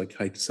 questioning why it was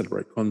okay to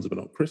celebrate Kwanzaa but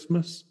not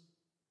Christmas.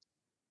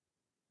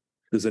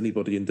 Does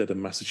anybody in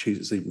Dedham,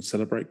 Massachusetts even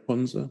celebrate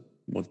Kwanzaa?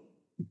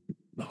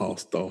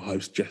 Our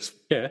host, Jess.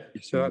 Yeah,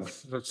 so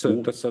that's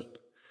a...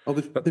 Oh,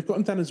 they've got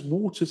him down as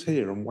Waters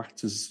here and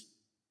Watters.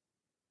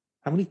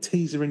 How many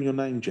T's are in your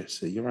name,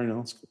 Jesse? Your own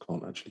article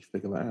can't actually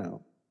figure that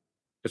out.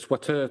 It's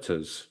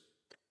Watertas.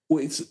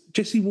 Well, it's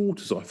Jesse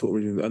Waters, I thought,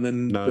 originally, and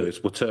then it's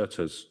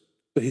Watertas.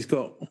 But he's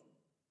got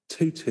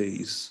 2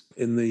 T's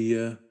in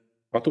the.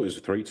 I thought it was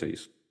 3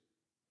 T's.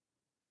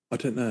 I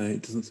don't know.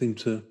 It doesn't seem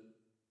to.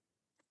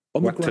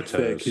 On the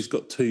graphic, he's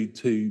got two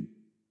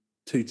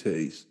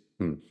T's.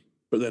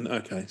 But then,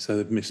 okay, so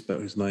they've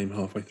misspelled his name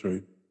halfway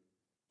through.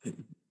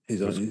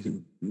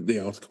 The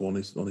article on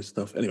his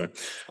stuff. Anyway,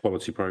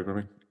 quality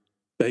programming.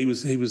 But he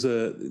was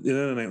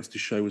announced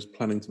his show was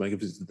planning to make a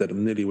visit to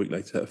Dedham. Nearly a week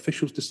later,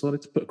 officials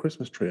decided to put a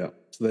Christmas tree up.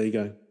 So there you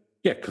go.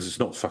 Yeah, because it's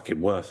not fucking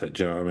worth it.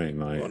 Do you know what I mean?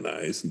 Well, no,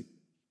 it isn't.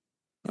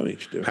 I mean, you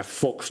should do it. Have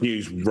Fox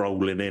News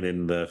rolling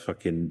in the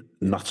fucking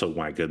nutter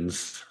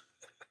wagons.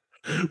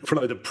 For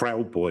like the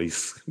Proud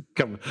Boys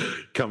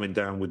coming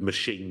down with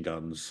machine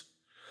guns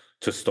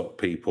to stop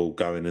people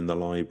going in the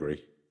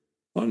library.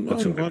 I'm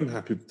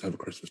happy to have a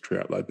Christmas tree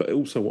out there, but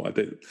also what I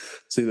did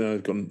see that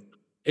I've gone.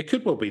 It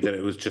could well be that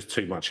it was just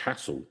too much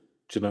hassle.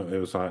 Do you know? It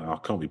was like, I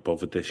can't be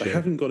bothered this year. I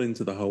haven't got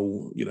into the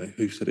whole,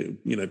 who said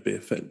it, be a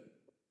fit.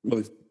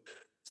 Well,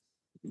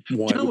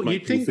 why it would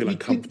make people feel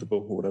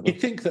uncomfortable or whatever. You'd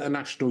think that a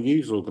national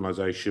news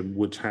organisation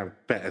would have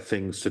better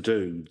things to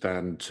do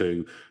than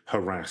to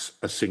harass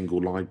a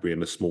single library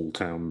in a small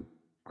town.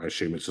 I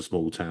assume it's a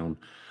small town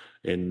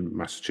in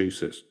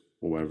Massachusetts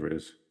or wherever it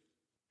is.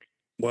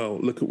 Well,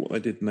 look at what they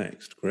did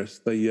next, Chris.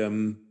 They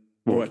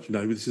well, actually,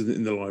 no, this isn't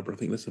in the library. I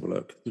think let's have a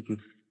look.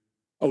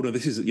 Oh no,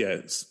 this is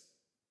it's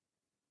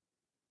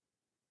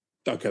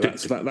okay.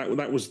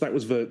 That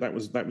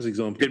was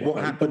example. Did what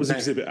happened? That was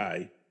Exhibit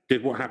A.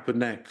 Did what happened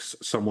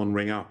next? Someone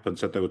ring up and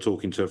said they were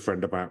talking to a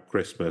friend about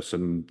Christmas,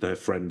 and their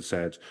friend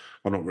said,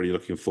 "I'm not really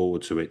looking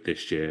forward to it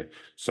this year."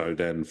 So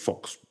then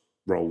Fox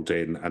rolled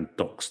in and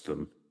doxed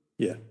them.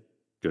 Yeah,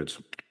 good.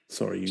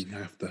 Sorry, you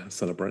have to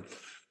celebrate.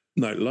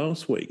 No,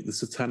 last week,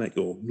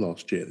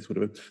 last year, this would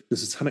have been, the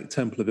Satanic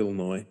Temple of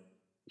Illinois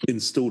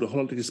installed a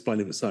holiday display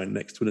of its own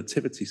next to a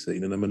nativity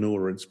scene in a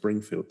menorah in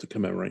Springfield to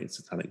commemorate its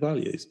satanic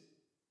values.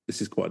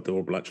 This is quite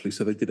adorable, actually.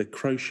 So they did a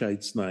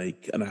crocheted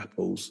snake and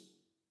apples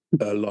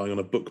lying on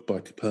a book by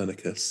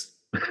Copernicus.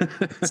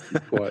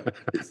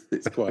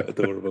 It's quite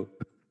adorable.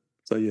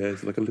 So yeah,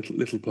 it's like a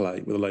little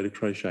plate with a load of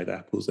crocheted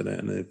apples in it,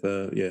 and they've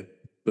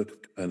book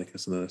of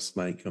Copernicus and then a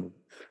snake.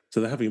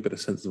 So they're having a bit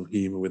of sensible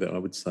humour with it, I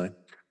would say.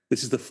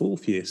 This is the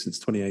 4th year since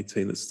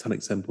 2018 that Satanic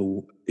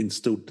Temple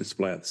installed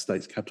display at the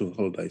state's capital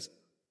holidays.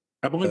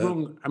 Am I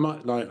wrong? Am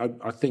I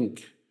I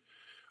think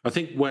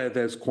where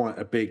there's quite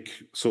a big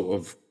sort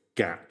of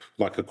gap,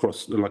 like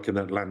across like an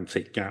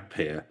Atlantic gap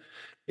here,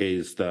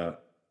 is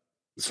that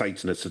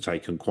Satanists are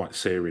taken quite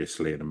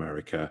seriously in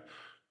America,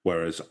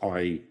 whereas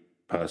I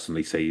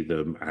personally see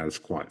them as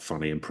quite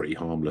funny and pretty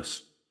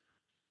harmless.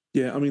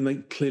 Yeah, I mean, they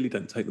clearly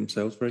don't take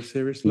themselves very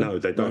seriously. No,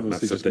 they don't.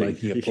 That's just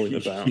making a point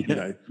about how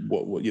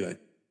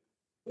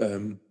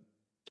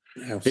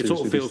it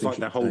sort of feels like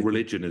their whole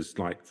religion is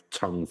like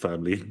tongue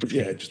firmly.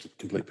 Yeah, just a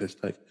complete piss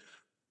take.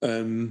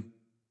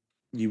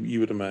 You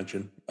would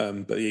imagine,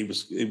 but it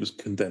was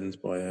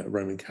condemned by a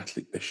Roman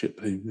Catholic bishop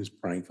who was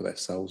praying for their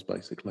souls,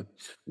 basically.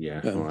 Yeah.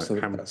 Right. So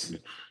how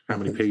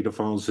many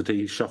paedophiles did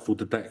he shuffle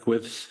the deck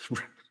with?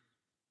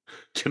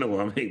 Do you know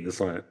what I mean? It's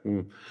like,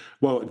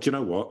 well, do you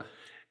know what?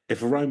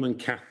 If a Roman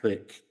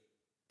Catholic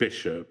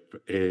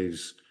bishop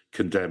is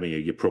condemning you,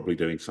 you're probably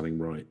doing something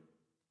right.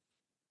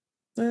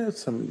 Yeah,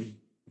 Some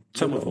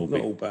of them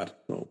not all bad.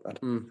 Not all bad.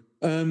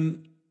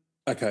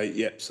 Okay,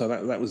 yeah. So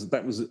that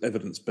was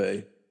evidence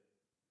B.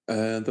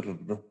 And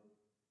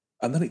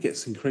then it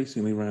gets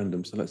increasingly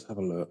random. So let's have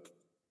a look.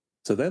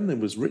 So then there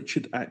was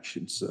Richard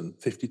Atchison,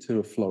 52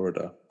 of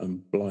Florida,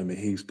 and blimey,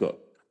 he's got.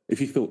 If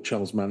you thought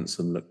Charles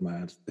Manson looked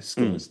mad, this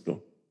guy's got.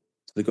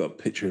 So they got a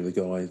picture of the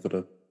guy. He's got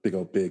a big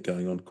old beard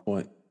going on.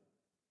 Quite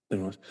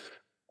nice.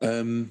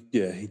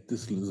 Yeah, he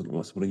does look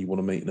like someone you want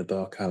to meet in a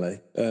dark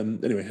alley.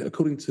 Anyway,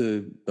 according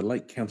to the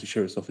Lake County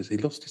Sheriff's Office, he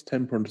lost his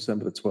temper on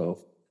December the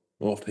 12th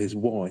after his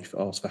wife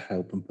asked for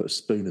help and put a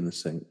spoon in the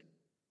sink.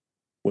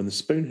 When the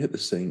spoon hit the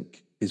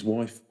sink, his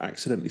wife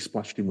accidentally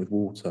splashed him with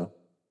water.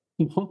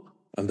 What?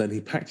 And then he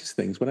packed his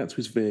things, went out to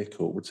his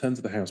vehicle, returned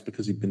to the house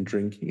because he'd been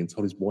drinking and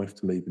told his wife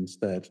to leave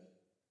instead.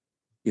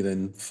 He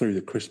then threw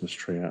the Christmas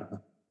tree at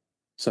her.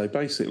 So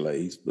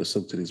basically, he's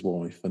assaulted his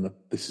wife, and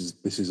this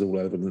is all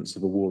evidence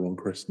of a war on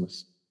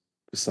Christmas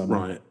for some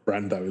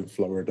Brando in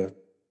Florida.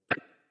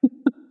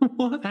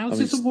 What? How's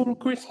this a war on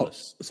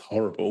Christmas? It's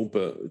horrible,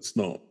 but it's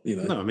not,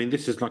 No, I mean,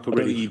 this is like I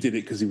don't think he did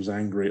it because he was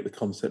angry at the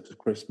concept of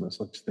Christmas.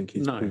 I just think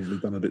he's probably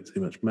done a bit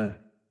too much meh.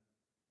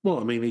 Well,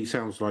 I mean, he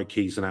sounds like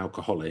he's an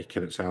alcoholic,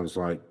 and it sounds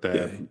like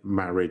their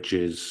marriage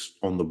is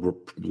on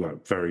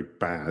the very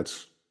bad.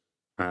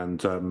 And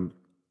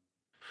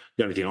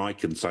the only thing I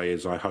can say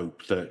is I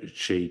hope that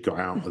she got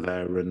out of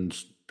there and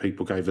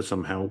people gave her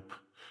some help,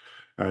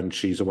 and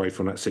she's away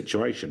from that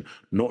situation.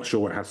 Not sure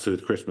what it has to do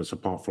with Christmas,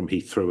 apart from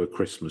he threw a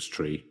Christmas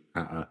tree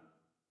at her.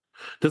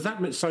 Does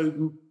that mean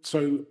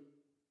so?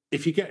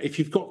 If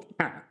you've got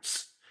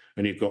cats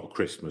and you've got a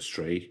Christmas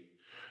tree,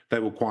 they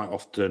will quite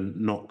often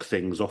knock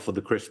things off of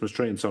the Christmas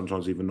tree, and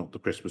sometimes even knock the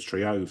Christmas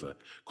tree over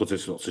because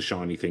there's lots of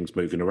shiny things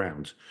moving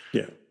around.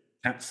 Yeah,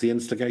 cats the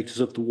instigators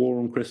of the war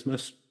on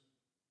Christmas.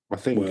 I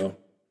think. Well,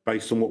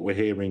 based on what we're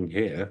hearing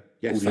here,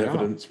 yes, all the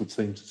evidence would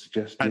seem to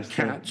suggest. And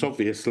cats,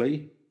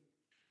 obviously,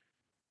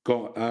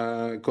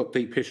 got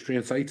deep history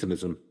in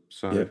Satanism.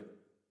 So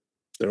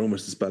they're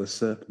almost as bad as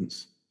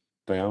serpents.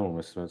 They are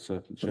almost as bad as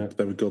serpents. Yeah.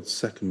 They were God's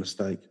second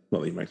mistake. Not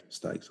that he makes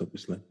mistakes,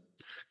 obviously.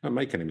 Don't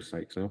make any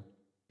mistakes now.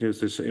 There's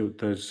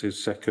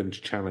his second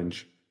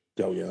challenge.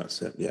 Oh yeah,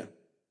 that's it. Yeah.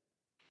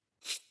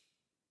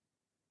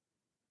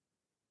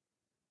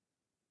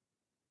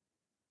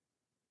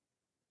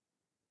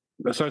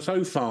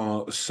 So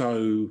far,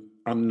 so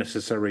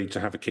unnecessary to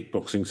have a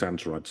kickboxing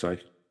Santa, I'd say.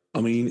 I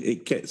mean,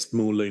 it gets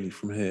more loony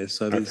from here.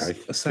 So there's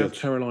a South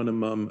Carolina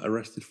mum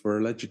arrested for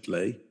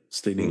allegedly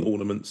stealing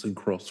ornaments and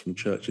cross from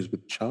churches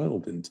with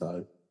child in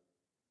tow.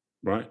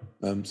 Right.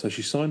 So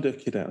she signed her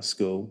kid out of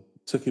school,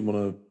 took him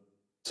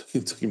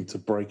to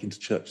break into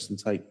churches and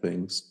take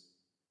things.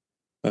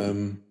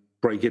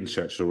 Break into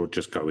churches or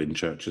just go in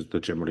churches? They're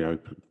generally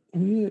open.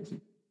 Yeah.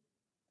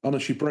 Oh no,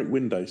 she broke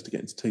windows to get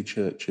into two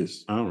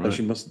churches. Oh right.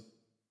 She must.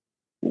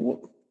 What?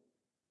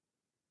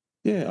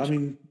 Yeah, I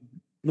mean,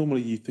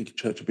 normally you think a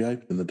church would be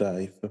open in the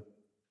day.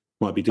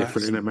 Might be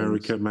different in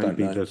America.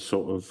 Maybe there's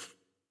sort of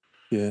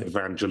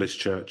evangelist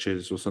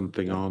churches or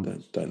something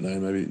aren't. Don't know.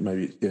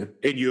 Maybe yeah.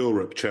 In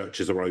Europe,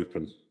 churches are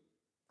open,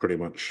 pretty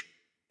much.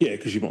 Yeah,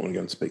 because you might want to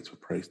go and speak to a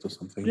priest or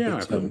something. Yeah,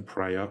 have a little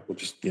prayer. Or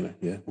just we'll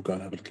go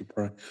and have a little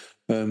prayer.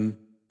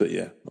 But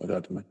yeah, I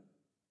don't know.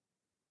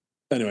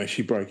 Anyway,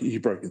 he broke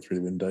in through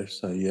the window.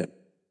 So yeah.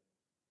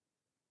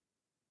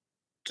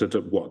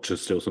 To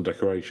steal some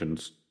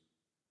decorations?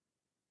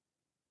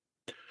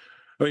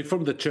 I mean,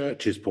 from the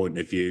church's point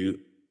of view,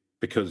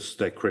 because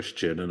they're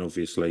Christian and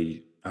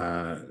obviously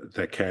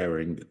they're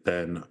caring,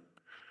 then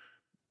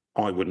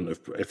I wouldn't have,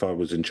 if I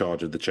was in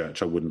charge of the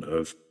church, I wouldn't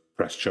have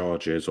pressed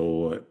charges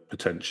or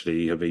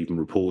potentially have even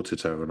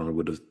reported her, and I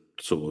would have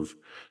sort of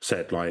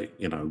said, like,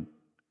 you're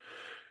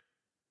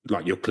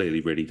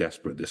clearly really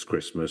desperate this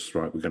Christmas,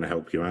 right? We're going to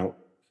help you out.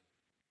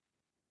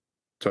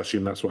 So I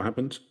assume that's what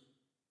happened?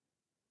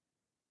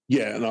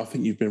 Yeah, and I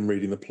think you've been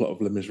reading the plot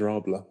of Les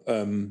Miserables.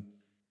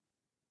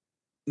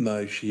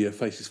 No, she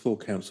faces 4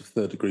 counts of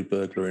third-degree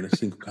burglary and a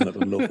single kind of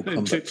unlawful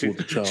conduct toward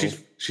the child.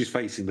 She's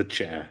facing the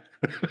chair.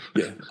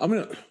 Yeah, I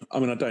mean, I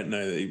don't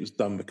know that it was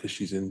done because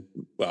she's in.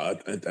 Well,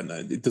 I don't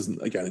know. It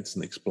doesn't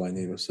explain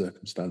any of her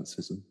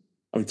circumstances. And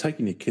I mean,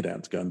 taking your kid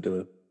out to go and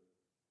do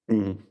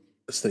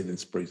a stealing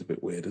spree is a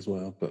bit weird as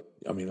well. But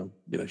I mean,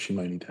 she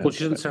may need help. Well,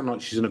 she doesn't sound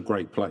like she's in a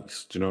great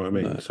place. Do you know what I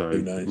mean? No, so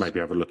who knows? Maybe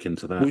have a look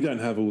into that. We don't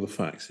have all the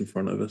facts in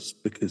front of us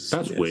because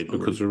that's weird.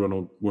 Because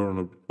really, we're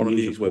on a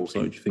news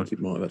website. You think it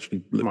might have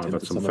actually looked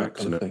into some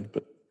facts in it,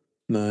 but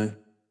no.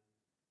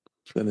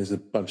 Then there's a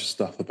bunch of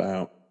stuff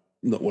about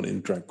not wanting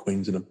drag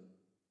queens in a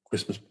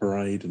Christmas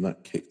parade, and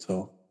that kicked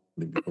off.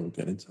 I think we'll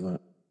get into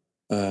that.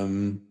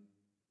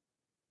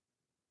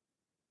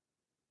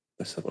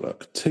 Let's have a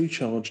look. 2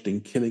 charged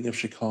in killing of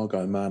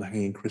Chicago man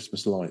hanging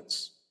Christmas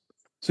lights.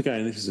 So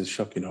again, this is a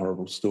shocking,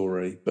 horrible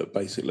story, but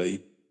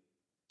basically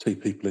 2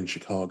 people in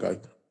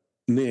Chicago.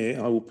 Near,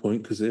 I will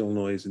point, because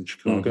Illinois is in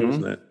Chicago,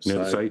 isn't it? Near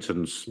the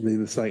Satans. Near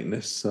the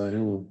Satanists. So,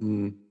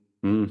 one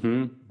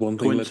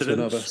thing led to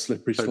another,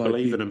 slippery slope,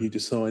 you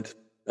decide.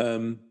 Yeah,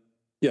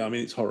 I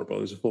mean, it's horrible.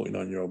 There's a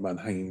 49-year-old man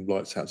hanging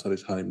lights outside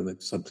his home and they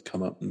decided to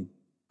come up and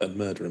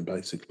murder him,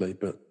 basically.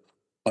 But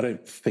I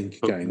don't think,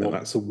 again, that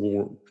that's a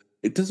war.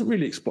 It doesn't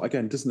really explain,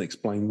 again, it doesn't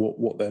explain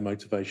what their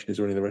motivation is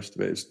or any of the rest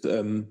of it. It's,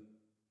 they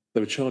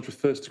were charged with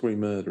first-degree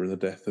murder in the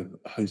death of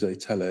Jose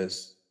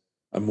Tellez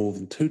and more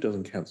than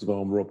 24 counts of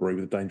armed robbery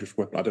with a dangerous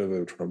weapon. I don't know if they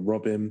were trying to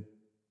rob him.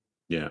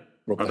 Yeah.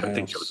 I don't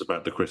think it was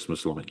about the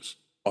Christmas lights.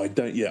 I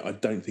don't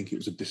think it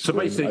was a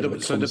disagreement. So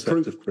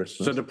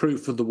basically, the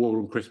proof of the war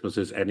on Christmas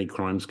is any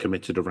crimes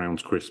committed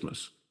around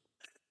Christmas.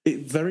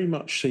 It very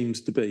much seems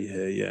to be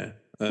here, yeah.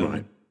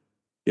 Right.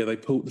 Yeah, the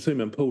 2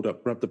 men pulled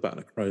up, grabbed the bat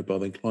and a crowbar,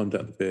 then climbed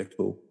out of the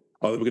vehicle.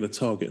 They were going to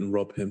target and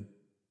rob him.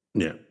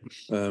 Yeah.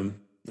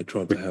 They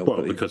tried to help.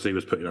 Well, because he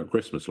was putting out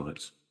Christmas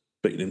lights.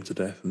 Beating him to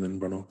death and then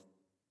run off.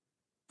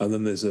 And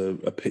then there's a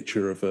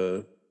picture of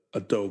a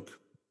dog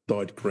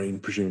dyed green,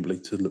 presumably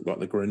to look like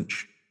the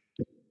Grinch.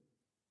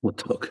 What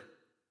dog?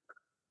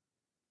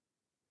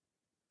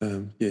 Yeah,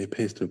 he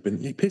appears to have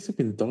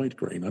been dyed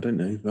green. I don't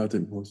know.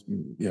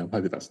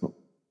 Maybe that's not.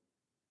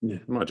 Yeah,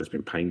 it might have just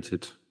been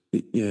painted.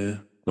 Yeah,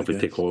 lovely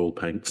thick oil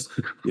paints.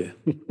 Yeah,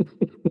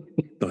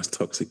 nice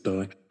toxic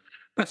dye.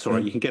 That's all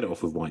right. You can get it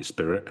off with white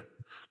spirit.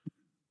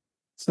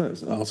 So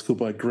it's an article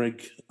by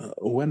Greg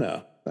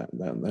Wenner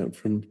that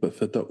from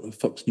for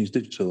Fox News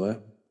Digital there.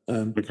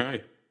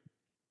 Okay.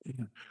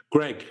 Yeah.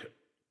 Greg,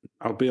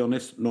 I'll be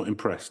honest, not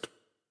impressed.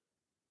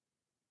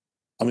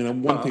 I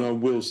mean, one thing I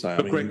will say...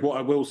 Greg, what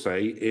I will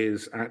say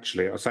is,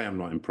 actually, I say I'm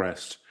not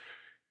impressed.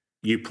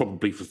 You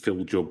probably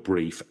fulfilled your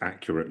brief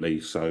accurately,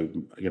 so,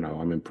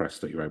 I'm impressed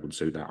that you're able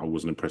to do that. I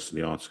wasn't impressed in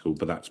the article,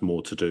 but that's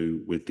more to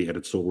do with the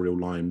editorial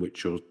line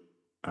which your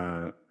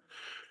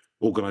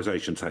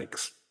organisation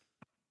takes.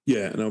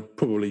 Yeah, and I'll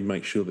probably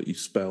make sure that you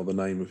spell the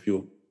name of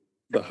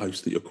the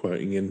host that you're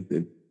quoting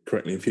in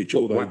correctly in future.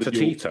 Although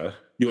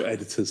your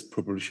editors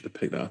probably should have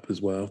picked that up as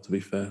well, to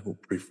be fair, or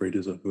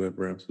proofreaders or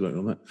whoever else is working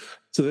on that.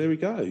 So there we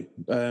go.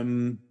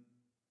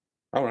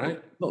 All right.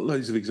 Not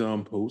loads of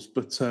examples,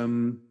 but I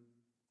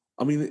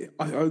mean,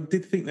 I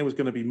did think there was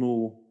going to be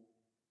more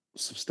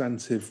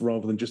substantive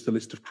rather than just a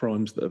list of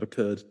crimes that have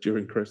occurred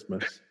during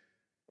Christmas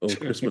or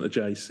Christmas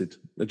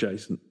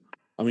adjacent.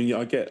 I mean,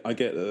 I get that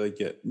they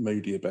get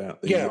moody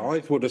about the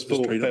I would have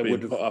thought there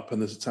would put up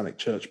and the Satanic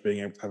Church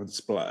being able to have a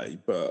display,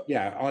 but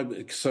I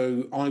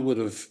would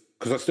have,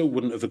 because I still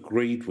wouldn't have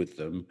agreed with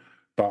them,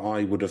 but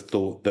I would have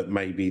thought that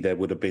maybe there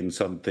would have been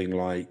something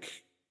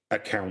like a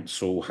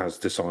council has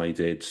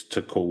decided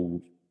to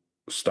call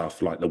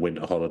stuff like the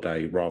winter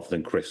holiday rather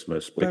than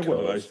Christmas.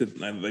 Because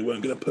didn't they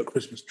weren't going to put a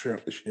Christmas tree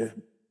up this year.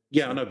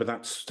 Yeah, I know, but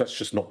that's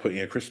just not putting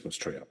a Christmas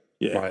tree up.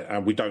 Yeah. Right?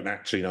 And we don't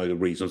actually know the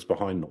reasons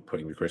behind not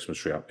putting the Christmas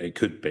tree up. It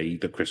could be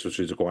the Christmas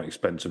trees are quite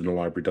expensive and the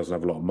library doesn't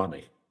have a lot of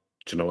money.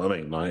 Do you know what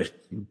I mean?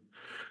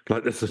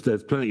 Like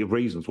there's plenty of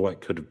reasons why it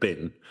could have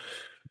been.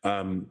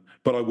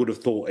 But I would have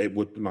thought it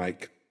would,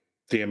 like,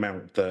 the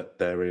amount that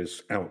there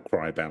is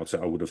outcry about it,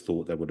 I would have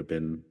thought there would have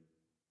been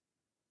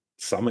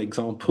some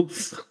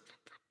examples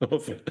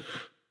of it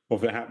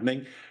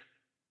happening.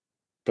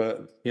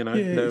 But,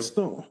 it's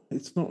not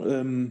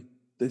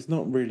there's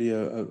not really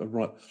a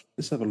right.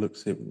 Let's have a look,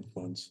 see if we can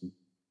find something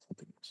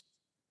else.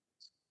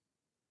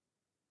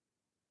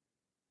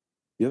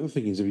 The other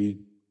thing is, I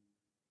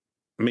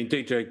mean,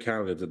 DJ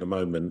Khaled at the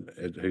moment,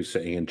 who's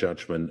sitting in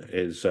judgment,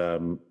 is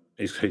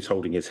he's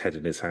holding his head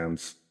in his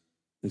hands.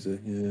 Is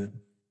it? Yeah.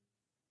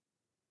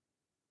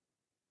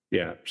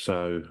 Yeah.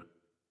 So,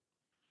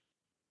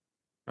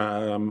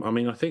 I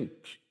mean, I think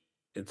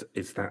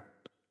is that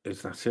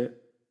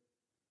it?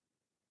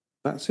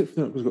 That's it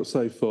for what we've got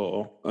so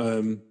far.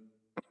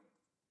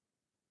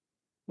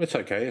 It's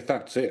okay if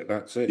that's it.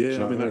 That's it.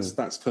 Yeah, I mean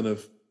that's kind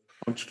of.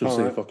 I'm just going to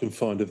see if I can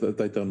find if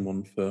they've done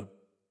one for.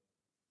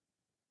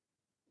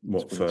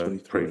 What for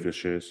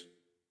previous years?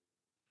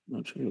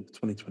 Actually,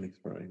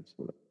 2023.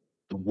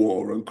 The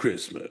War on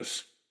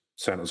Christmas.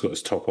 Santa's got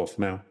his top off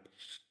now.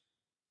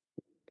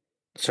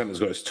 Santa's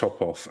got his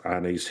top off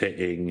and he's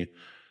hitting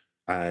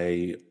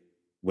a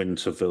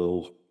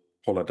Winterville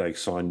holiday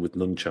sign with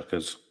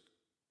nunchuckers.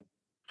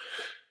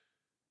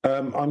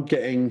 I'm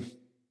getting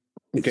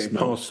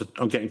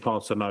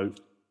past a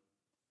note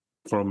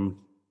from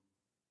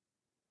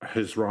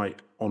His Right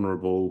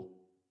Honourable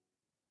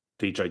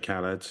DJ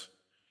Khaled.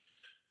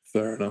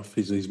 Fair enough.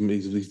 He's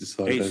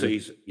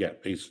decided.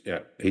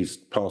 He's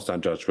passed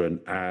down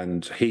judgment,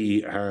 and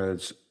he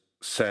has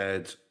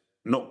said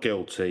not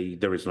guilty.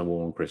 There is no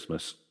war on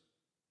Christmas.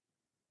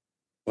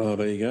 Well,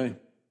 there you go.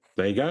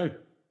 There you go.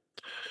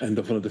 End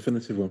off on a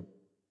definitive one.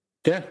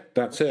 Yeah,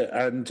 that's it.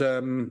 And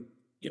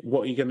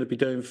what are you going to be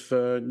doing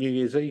for New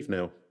Year's Eve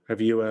now? Have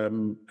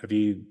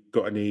you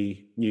got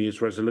any New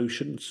Year's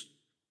resolutions?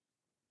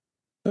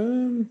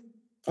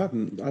 I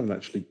haven't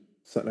actually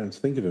sat down to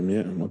think of them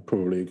yet, and I've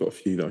probably got a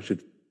few that I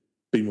should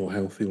be more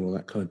healthy, all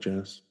that kind of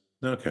jazz.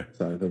 Okay.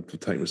 So to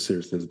take them as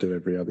seriously as I do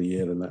every other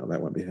year, then that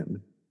won't be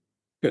happening.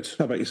 Good.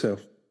 How about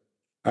yourself?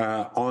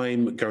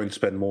 I'm going to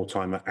spend more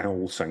time at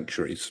owl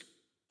sanctuaries.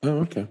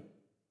 Oh, okay.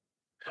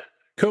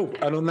 Cool.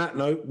 And on that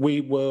note,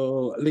 we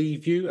will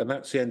leave you, and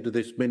that's the end of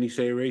this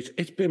mini-series.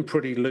 It's been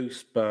pretty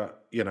loose,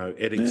 but,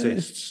 it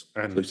exists.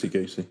 And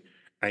loosey-goosey.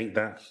 Ain't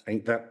that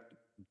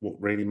what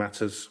really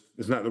matters?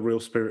 Isn't that the real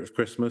spirit of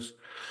Christmas?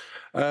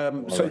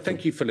 So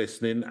thank you for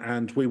listening,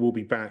 and we will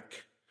be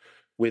back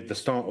with the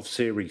start of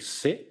Series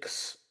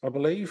 6, I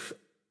believe.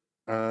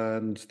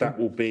 And that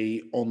will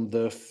be on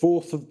the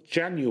 4th of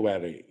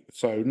January,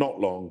 so not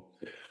long.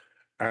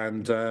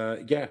 And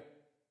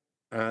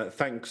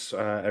thanks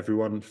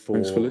everyone for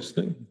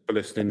listening.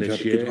 This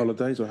year. Good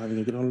holidays or having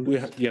a good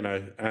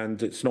holiday.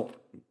 And it's not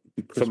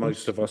for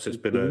most of us.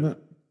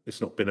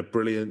 It's not been a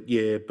brilliant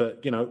year,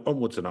 but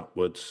onwards and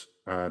upwards.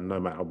 And no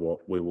matter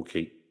what, we will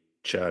keep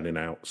churning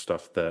out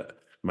stuff that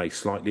may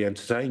slightly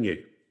entertain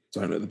you.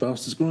 Don't let the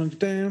bastards grind you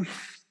down.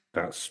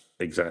 That's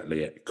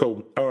exactly it.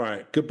 Cool. All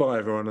right. Goodbye,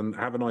 everyone, and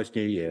have a nice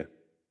new year.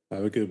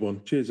 Have a good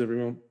one. Cheers,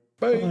 everyone.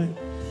 Bye. Bye.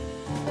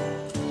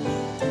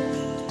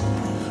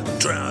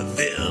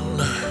 Driving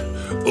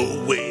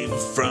away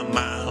from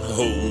my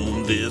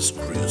home this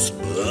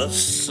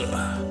Christmas.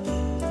 A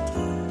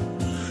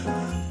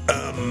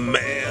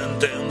man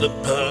down the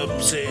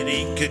pub said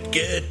he could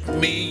get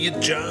me a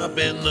job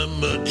in the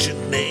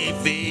merchant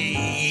navy.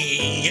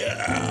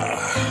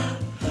 Yeah.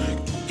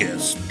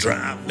 Guess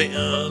driving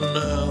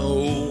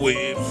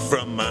away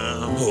from my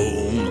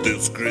home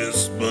this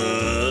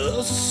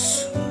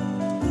Christmas.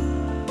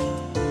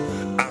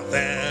 I've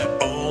had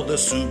all the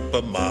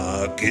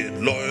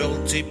supermarket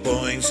loyalty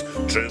points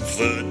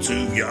transferred to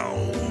your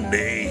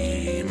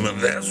name.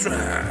 That's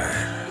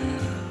right.